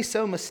there be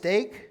some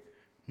mistake?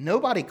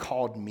 Nobody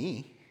called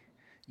me.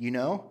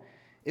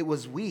 It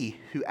was we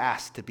who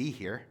asked to be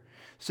here.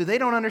 So they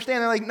don't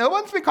understand. They're like, no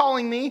one's been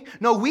calling me.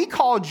 No, we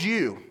called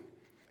you.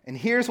 And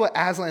here's what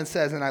Aslan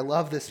says, and I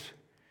love this.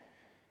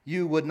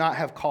 You would not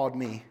have called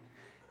me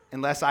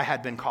unless I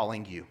had been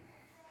calling you.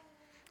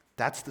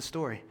 That's the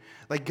story.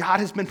 God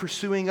has been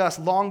pursuing us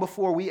long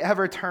before we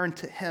ever turned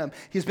to him.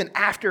 He's been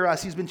after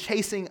us. He's been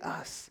chasing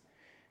us.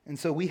 And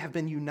so we have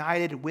been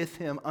united with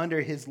him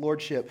under his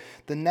lordship.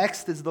 The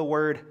next is the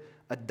word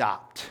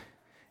adopt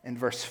in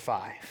verse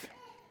 5.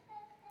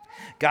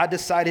 God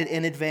decided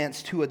in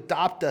advance to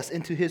adopt us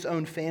into his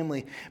own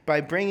family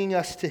by bringing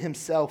us to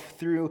himself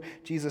through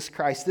Jesus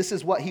Christ. This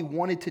is what he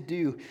wanted to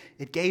do.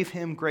 It gave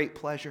him great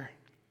pleasure.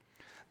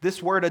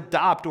 This word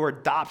adopt or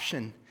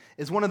adoption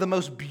is one of the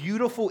most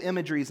beautiful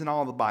imageries in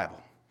all of the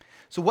Bible.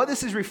 So what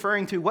this is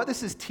referring to, what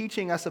this is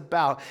teaching us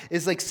about,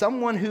 is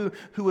someone who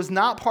was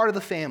not part of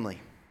the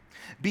family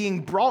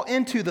being brought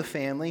into the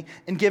family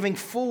and giving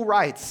full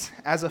rights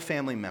as a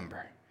family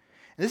member.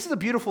 This is a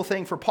beautiful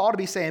thing for Paul to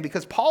be saying,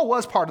 because Paul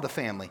was part of the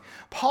family.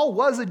 Paul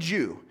was a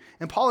Jew.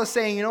 And Paul is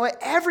saying, you know what?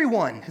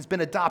 Everyone has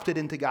been adopted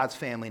into God's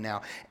family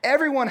now.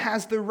 Everyone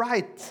has the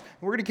rights.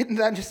 We're going to get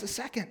into that in just a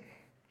second.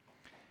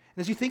 And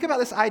as you think about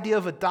this idea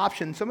of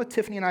adoption, some of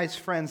Tiffany and I's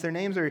friends, their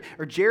names are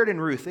Jared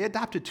and Ruth. They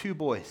adopted 2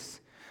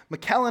 boys,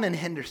 McKellen and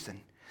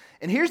Henderson.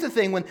 And here's the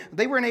thing, when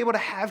they weren't able to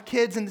have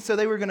kids, and so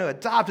they were going to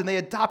adopt, and they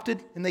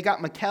adopted, and they got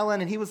McKellen,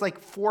 and he was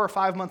 4 or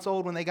 5 months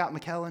old when they got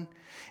McKellen.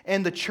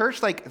 And the church,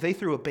 they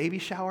threw a baby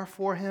shower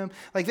for him.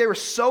 They were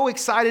so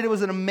excited. It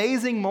was an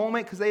amazing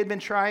moment because they had been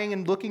trying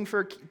and looking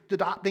for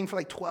adopting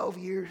for 12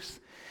 years.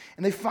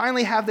 And they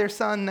finally have their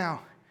son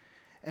now.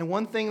 And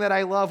one thing that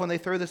I love when they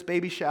throw this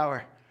baby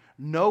shower,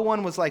 no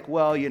one was like,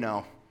 well,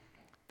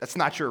 that's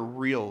not your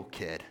real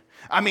kid.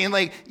 I'm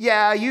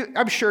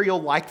sure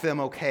you'll like them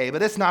okay,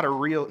 but it's not a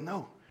real,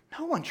 no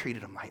one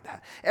treated them like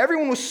that.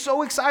 Everyone was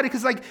so excited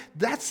because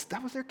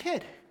that was their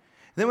kid.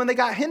 Then when they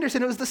got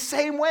Henderson, it was the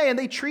same way, and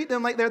they treat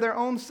them like they're their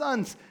own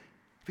sons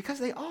because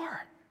they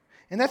are.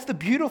 And that's the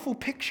beautiful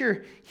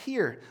picture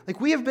here.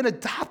 We have been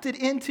adopted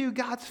into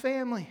God's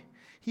family.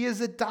 He has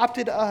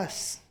adopted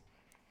us.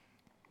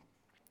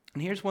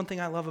 And here's one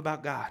thing I love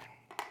about God,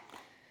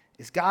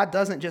 is God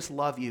doesn't just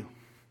love you,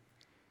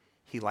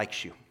 he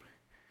likes you.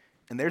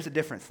 And there's a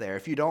difference there.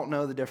 If you don't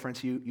know the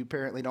difference, you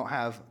apparently don't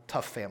have a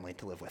tough family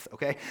to live with,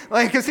 okay?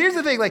 Because here's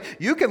the thing,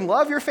 you can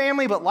love your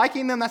family, but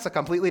liking them, that's a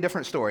completely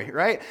different story,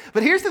 right?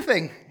 But here's the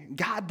thing,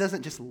 God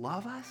doesn't just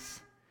love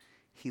us,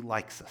 he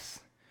likes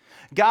us.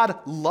 God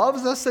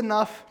loves us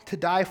enough to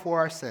die for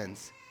our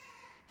sins.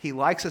 He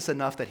likes us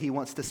enough that he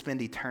wants to spend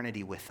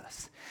eternity with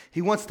us.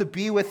 He wants to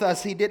be with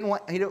us. He didn't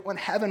want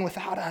heaven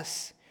without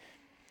us.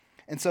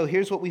 And so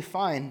here's what we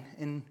find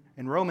in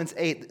Romans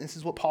 8. This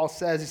is what Paul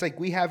says. It's like,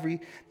 we have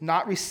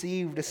not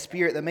received a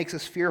spirit that makes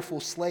us fearful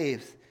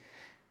slaves.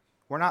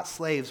 We're not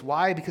slaves.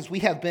 Why? Because we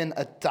have been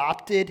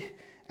adopted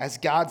as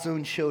God's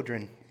own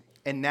children.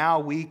 And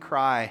now we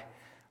cry,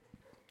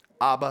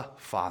 Abba,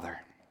 Father.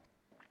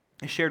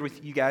 I shared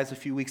with you guys a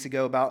few weeks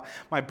ago about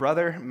my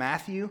brother,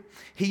 Matthew.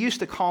 He used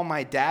to call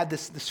my dad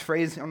this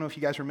phrase, I don't know if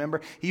you guys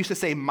remember. He used to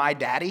say, my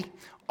daddy,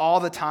 all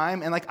the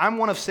time. And like, I'm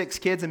one of 6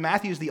 kids and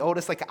Matthew's the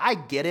oldest. Like, I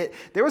get it.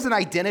 There was an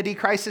identity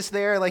crisis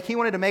there. Like, he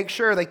wanted to make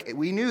sure, like,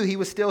 we knew he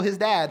was still his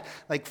dad.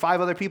 Like,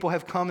 5 other people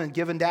have come and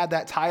given dad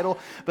that title.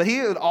 But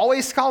he would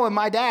always call him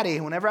my daddy.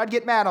 Whenever I'd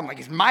get mad, I'm like,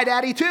 he's my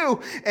daddy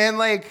too. And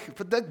like,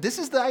 but this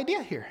is the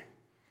idea here.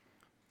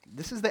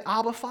 This is the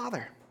Abba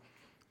Father,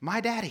 my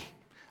daddy.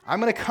 I'm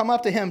going to come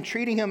up to him,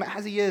 treating him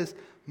as he is,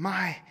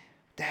 my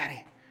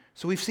daddy.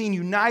 So we've seen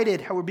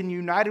united, how we've been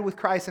united with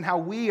Christ and how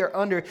we are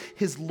under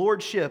his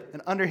lordship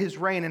and under his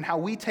reign and how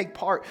we take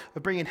part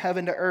of bringing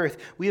heaven to earth.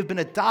 We have been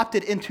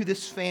adopted into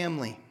this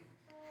family.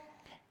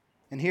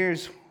 And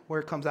here's where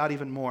it comes out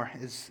even more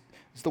is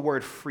the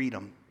word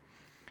freedom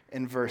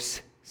in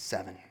verse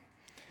 7.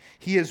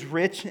 He is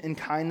rich in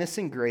kindness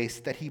and grace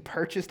that he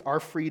purchased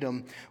our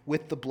freedom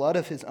with the blood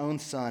of his own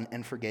son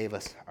and forgave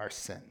us our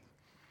sin.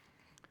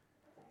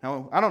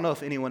 Now, I don't know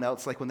if anyone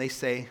else, like when they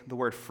say the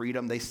word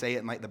freedom, they say it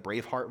in like the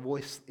Braveheart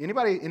voice.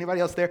 Anybody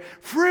else there?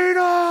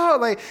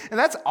 Freedom! Like, and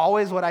that's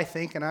always what I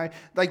think. And I,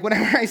 like,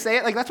 whenever I say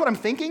it, like, that's what I'm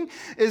thinking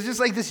is just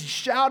like this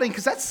shouting,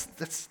 because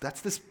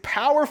that's this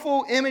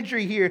powerful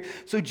imagery here.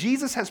 So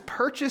Jesus has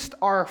purchased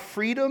our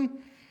freedom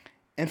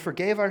and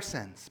forgave our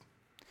sins.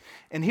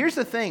 And here's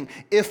the thing.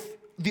 If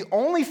the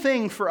only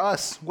thing for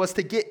us was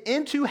to get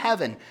into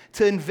heaven,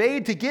 to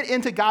get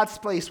into God's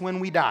place when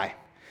we die,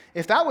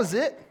 if that was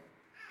it,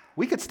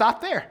 we could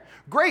stop there.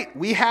 Great,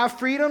 we have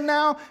freedom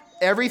now.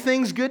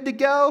 Everything's good to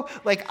go.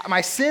 Like,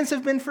 my sins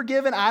have been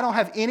forgiven. I don't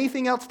have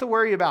anything else to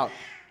worry about.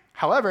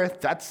 However,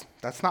 that's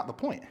not the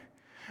point.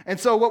 And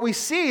so what we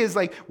see is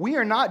like, we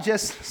are not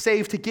just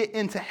saved to get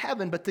into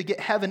heaven, but to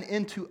get heaven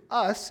into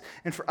us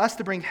and for us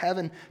to bring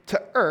heaven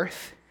to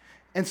earth.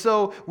 And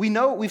so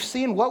we've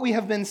seen what we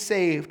have been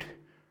saved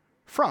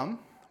from.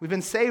 We've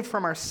been saved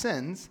from our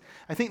sins.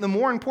 I think the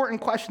more important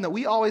question that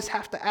we always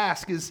have to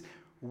ask is,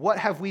 what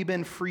have we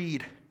been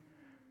freed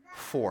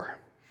for?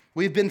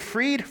 We've been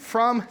freed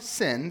from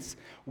sins.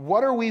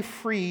 What are we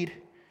freed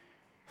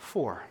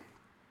for?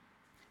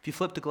 If you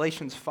flip to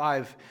Galatians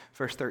 5,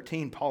 verse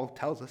 13, Paul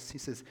tells us, he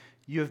says,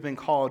 you have been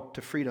called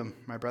to freedom,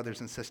 my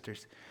brothers and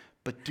sisters,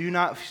 but do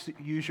not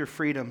use your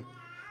freedom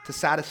to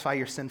satisfy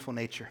your sinful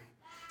nature.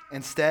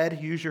 Instead,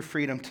 use your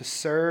freedom to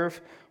serve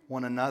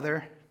one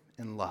another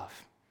in love.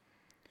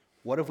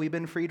 What have we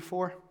been freed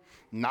for?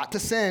 Not to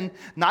sin,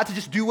 not to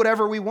just do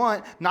whatever we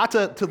want, not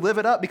to live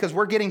it up because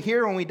we're getting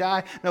here when we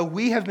die. No,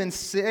 we have been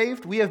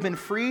saved, we have been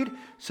freed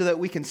so that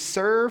we can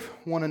serve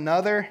one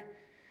another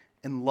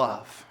in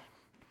love.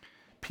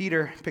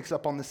 Peter picks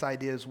up on this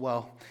idea as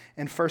well.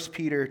 In 1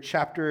 Peter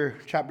chapter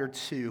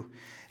 2,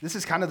 this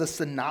is kind of the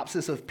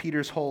synopsis of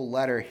Peter's whole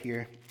letter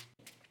here.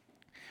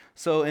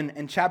 So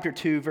in chapter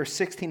 2, verse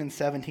 16 and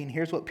 17,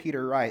 here's what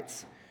Peter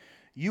writes.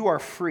 You are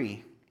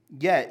free,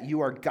 yet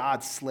you are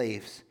God's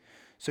slaves.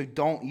 So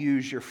don't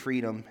use your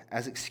freedom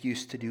as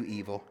excuse to do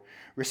evil.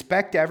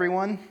 Respect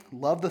everyone,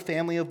 love the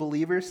family of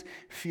believers,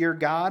 fear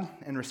God,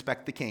 and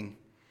respect the king.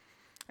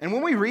 And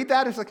when we read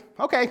that, it's like,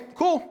 okay,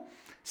 cool.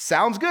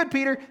 Sounds good,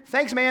 Peter.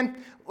 Thanks, man.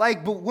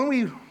 Like, but when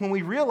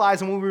we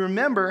realize and when we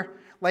remember,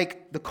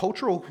 like, the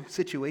cultural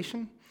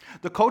situation,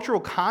 the cultural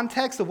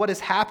context of what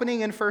is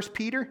happening in 1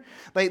 Peter,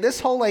 like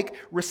this whole like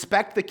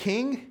respect the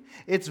king,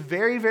 it's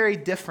very, very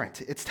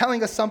different. It's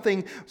telling us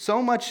something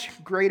so much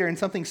greater and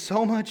something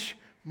so much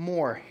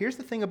more. Here's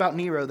the thing about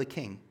Nero the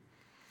king.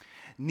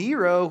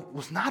 Nero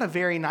was not a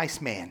very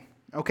nice man.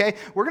 Okay,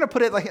 we're going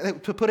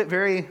to put it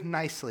very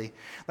nicely.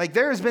 Like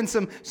there has been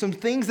some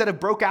things that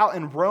have broke out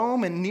in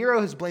Rome, and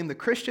Nero has blamed the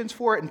Christians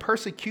for it, and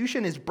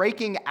persecution is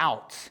breaking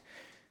out.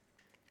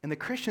 And the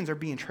Christians are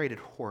being treated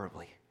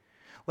horribly.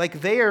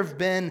 Like they have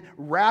been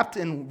wrapped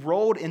and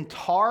rolled in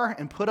tar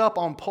and put up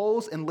on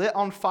poles and lit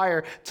on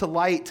fire to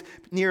light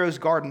Nero's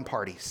garden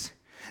parties.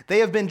 They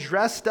have been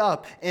dressed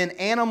up in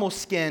animal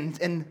skins,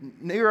 and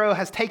Nero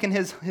has taken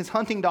his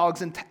hunting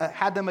dogs and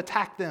had them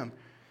attack them.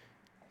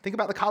 Think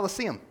about the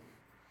Colosseum.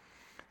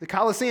 The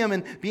Colosseum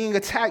and being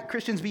attacked,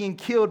 Christians being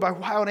killed by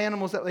wild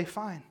animals that they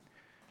find.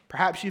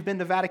 Perhaps you've been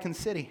to Vatican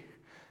City.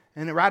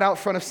 And right out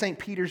front of St.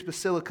 Peter's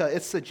Basilica,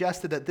 it's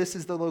suggested that this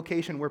is the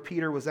location where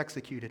Peter was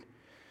executed.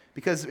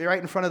 Because right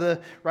in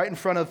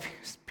front of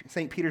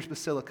St. Peter's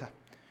Basilica,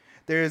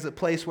 there is a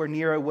place where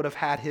Nero would have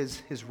had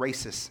his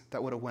races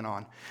that would have went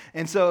on.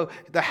 And so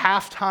the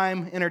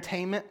halftime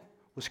entertainment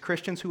was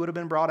Christians who would have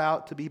been brought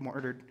out to be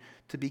murdered,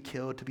 to be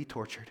killed, to be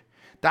tortured.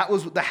 That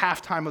was the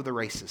halftime of the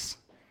races.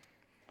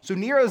 So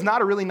Nero is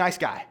not a really nice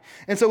guy.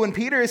 And so when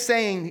Peter is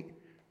saying,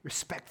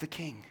 respect the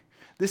king,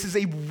 this is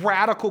a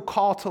radical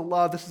call to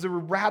love. This is a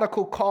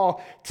radical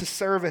call to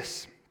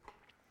service.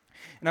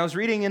 And I was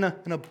reading in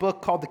a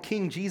book called The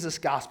King Jesus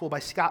Gospel by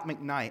Scott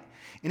McKnight.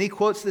 And he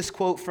quotes this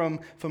quote from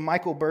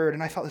Michael Bird,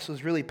 and I thought this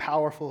was really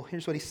powerful.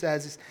 Here's what he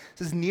says. He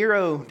says,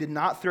 Nero did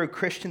not throw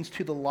Christians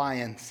to the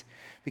lions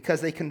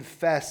because they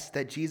confessed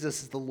that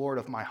Jesus is the Lord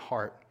of my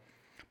heart,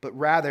 but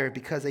rather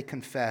because they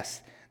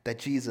confessed that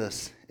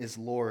Jesus is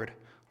Lord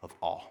of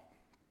all.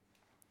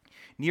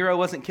 Nero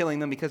wasn't killing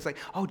them because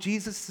oh,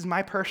 Jesus is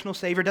my personal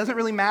savior. It doesn't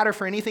really matter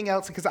for anything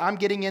else because I'm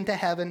getting into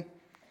heaven.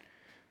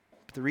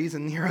 But the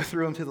reason Nero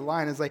threw him to the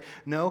lion is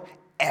no,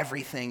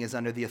 everything is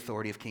under the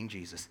authority of King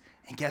Jesus.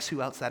 And guess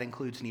who else that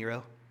includes,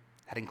 Nero?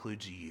 That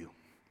includes you.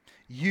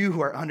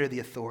 You are under the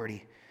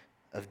authority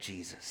of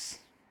Jesus.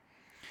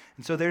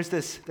 And so there's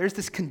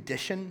this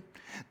condition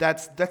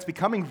that's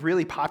becoming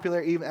really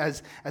popular even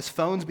as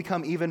phones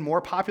become even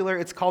more popular.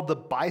 It's called the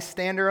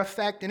bystander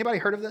effect. Anybody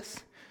heard of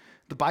this?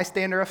 The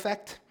bystander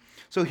effect?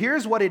 So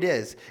here's what it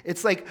is.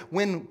 It's like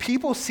when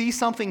people see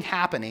something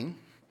happening,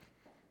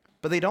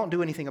 but they don't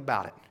do anything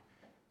about it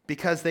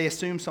because they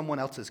assume someone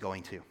else is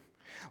going to.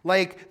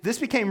 This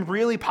became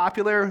really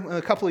popular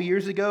a couple of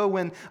years ago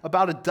when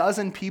about a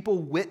dozen people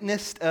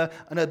witnessed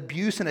an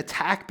abuse, an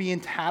attack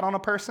being had on a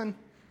person,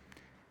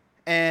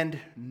 and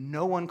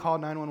no one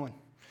called 911.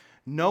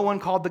 No one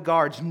called the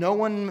guards. No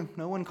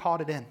one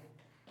called it in.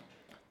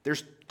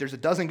 There's a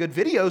dozen good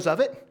videos of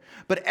it,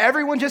 but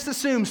everyone just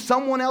assumed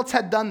someone else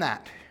had done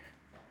that.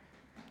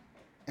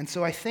 And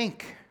so I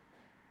think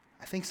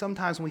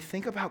sometimes when we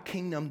think about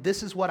kingdom,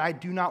 this is what I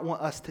do not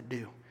want us to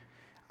do.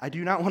 I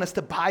do not want us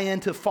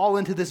to fall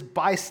into this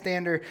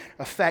bystander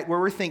effect where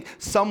we think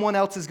someone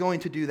else is going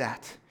to do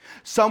that.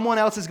 Someone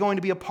else is going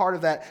to be a part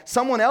of that.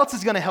 Someone else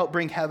is going to help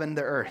bring heaven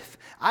to earth.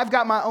 I've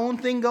got my own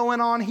thing going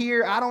on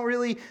here.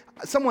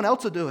 Someone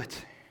else will do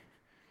it.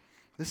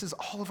 This is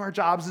all of our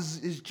jobs.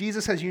 Is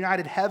Jesus has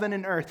united heaven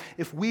and earth.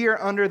 If we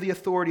are under the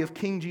authority of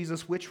King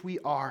Jesus, which we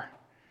are,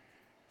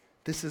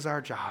 this is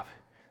our job.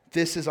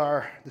 This is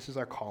our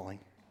calling.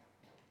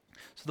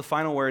 So the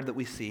final word that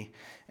we see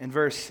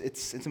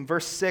it's in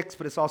verse 6,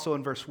 but it's also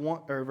in verse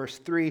 1 or verse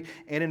 3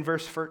 and in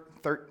verse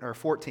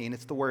 14.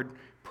 It's the word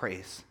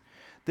praise.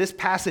 This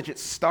passage, it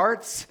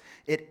starts,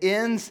 it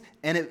ends,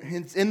 and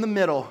it's in the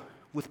middle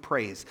with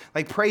praise.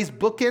 Praise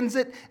bookends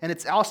it, and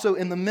it's also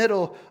in the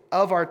middle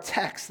of our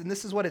text. And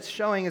this is what it's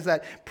showing, is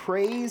that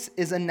praise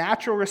is a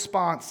natural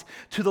response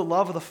to the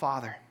love of the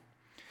Father.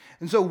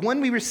 And so when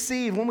we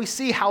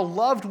see how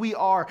loved we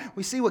are,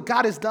 we see what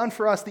God has done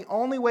for us, the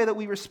only way that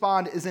we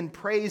respond is in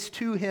praise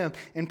to Him,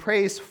 in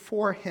praise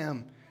for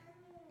Him.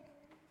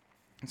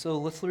 And so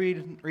let's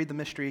read the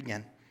mystery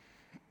again.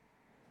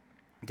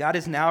 God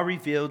has now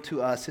revealed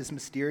to us His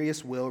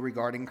mysterious will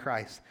regarding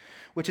Christ,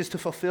 which is to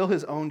fulfill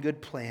His own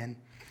good plan.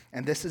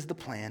 And this is the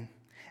plan.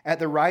 At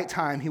the right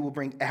time, He will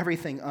bring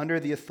everything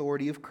under the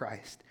authority of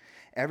Christ,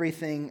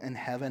 everything in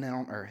heaven and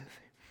on earth.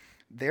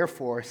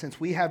 Therefore,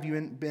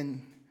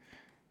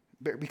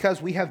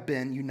 because we have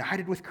been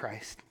united with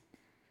Christ,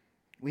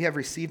 we have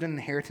received an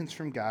inheritance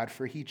from God,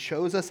 for He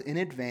chose us in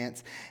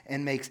advance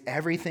and makes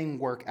everything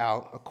work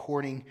out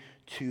according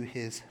to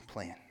His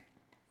plan.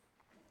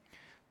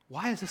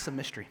 Why is this a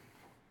mystery?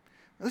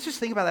 Let's just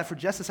think about that for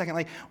just a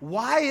second.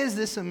 Why is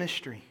this a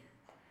mystery?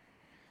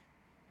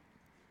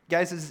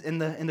 Guys, in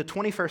the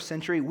 21st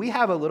century, we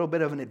have a little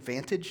bit of an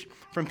advantage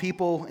from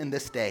people in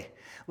this day.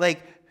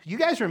 You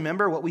guys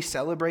remember what we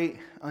celebrate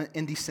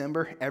in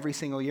December every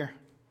single year?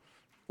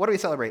 What do we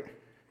celebrate?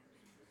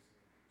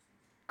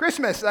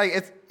 Christmas.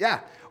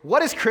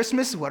 What is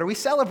Christmas? What are we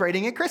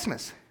celebrating at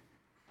Christmas?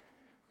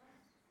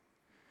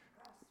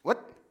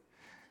 What?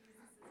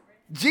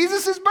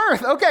 Jesus'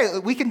 birth. Okay,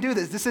 we can do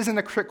this. This isn't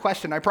a trick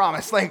question, I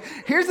promise.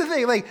 Here's the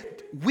thing.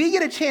 We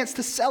get a chance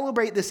to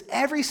celebrate this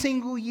every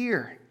single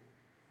year.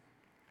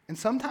 And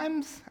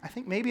sometimes, I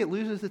think maybe it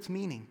loses its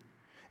meaning.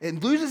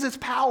 It loses its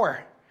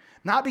power.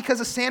 Not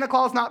because of Santa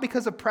Claus, not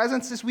because of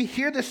presents. We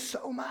hear this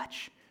so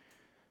much.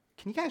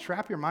 Can you guys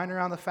wrap your mind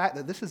around the fact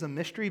that this is a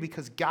mystery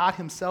because God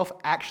Himself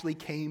actually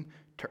came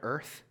to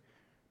earth?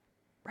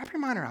 Wrap your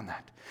mind around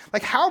that.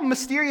 How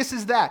mysterious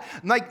is that?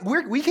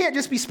 We can't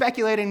just be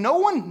speculating. No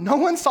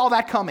one saw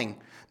that coming.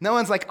 No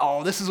one's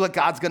oh, this is what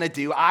God's going to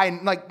do.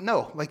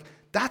 No,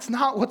 that's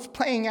not what's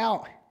playing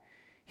out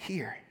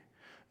here.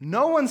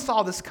 No one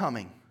saw this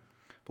coming.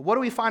 But what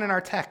do we find in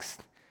our text?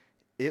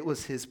 It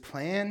was His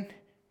plan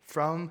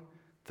from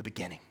the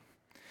beginning.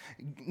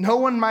 No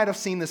one might have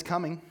seen this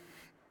coming,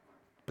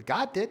 but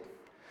God did.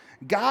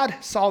 God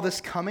saw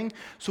this coming.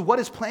 So what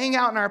is playing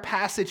out in our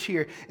passage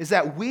here is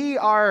that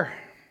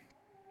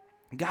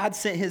God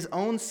sent His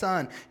own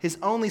Son, His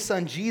only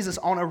Son, Jesus,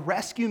 on a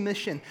rescue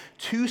mission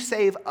to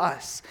save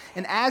us.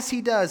 And as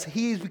He does,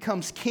 He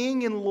becomes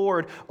King and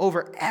Lord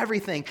over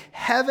everything,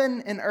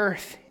 heaven and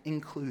earth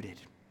included.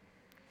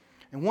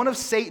 And one of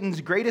Satan's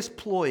greatest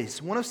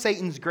ploys, one of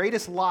Satan's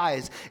greatest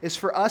lies is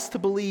for us to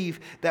believe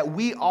that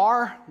we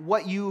are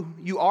what you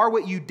are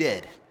what you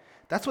did.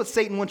 That's what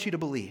Satan wants you to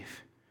believe.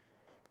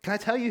 Can I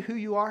tell you who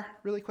you are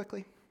really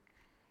quickly?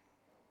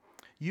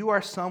 You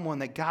are someone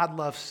that God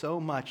loves so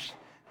much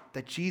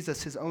that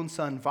Jesus, his own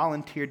son,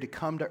 volunteered to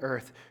come to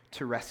earth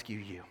to rescue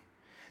you.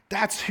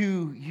 That's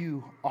who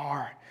you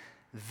are.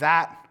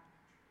 That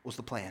was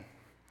the plan.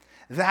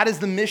 That is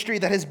the mystery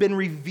that has been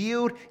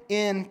revealed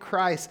in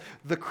Christ.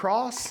 The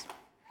cross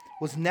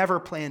was never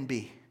plan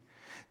B.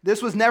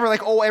 This was never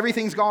like, oh,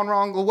 everything's gone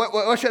wrong.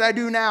 What should I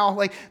do now?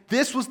 Like,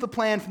 this was the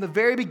plan from the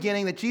very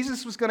beginning that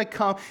Jesus was going to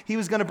come. He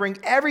was going to bring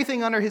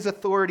everything under his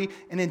authority.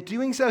 And in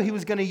doing so, he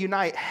was going to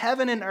unite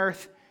heaven and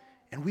earth.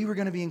 And we were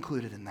going to be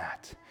included in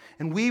that.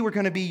 And we were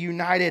going to be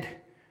united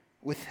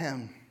with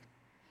him.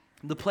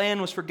 The plan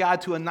was for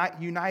God to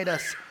unite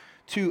us,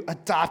 to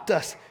adopt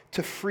us,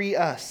 to free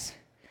us.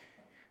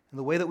 And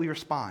the way that we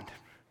respond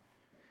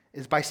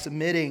is by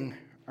submitting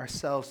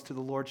ourselves to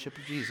the lordship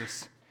of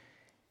Jesus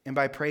and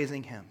by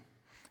praising him.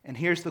 And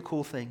here's the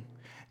cool thing.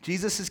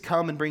 Jesus has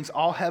come and brings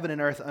all heaven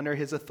and earth under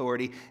his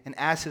authority, and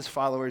as his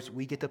followers,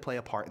 we get to play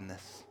a part in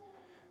this.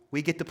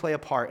 We get to play a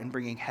part in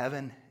bringing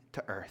heaven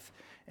to earth.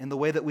 In the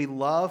way that we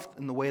love,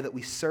 in the way that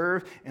we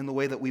serve, in the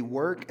way that we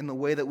work, in the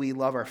way that we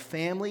love our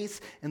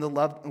families, in the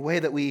way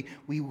that we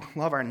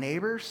love our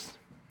neighbors,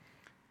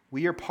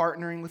 we are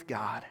partnering with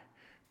God,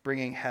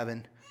 bringing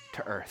heaven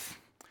to earth.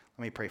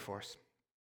 Let me pray for us.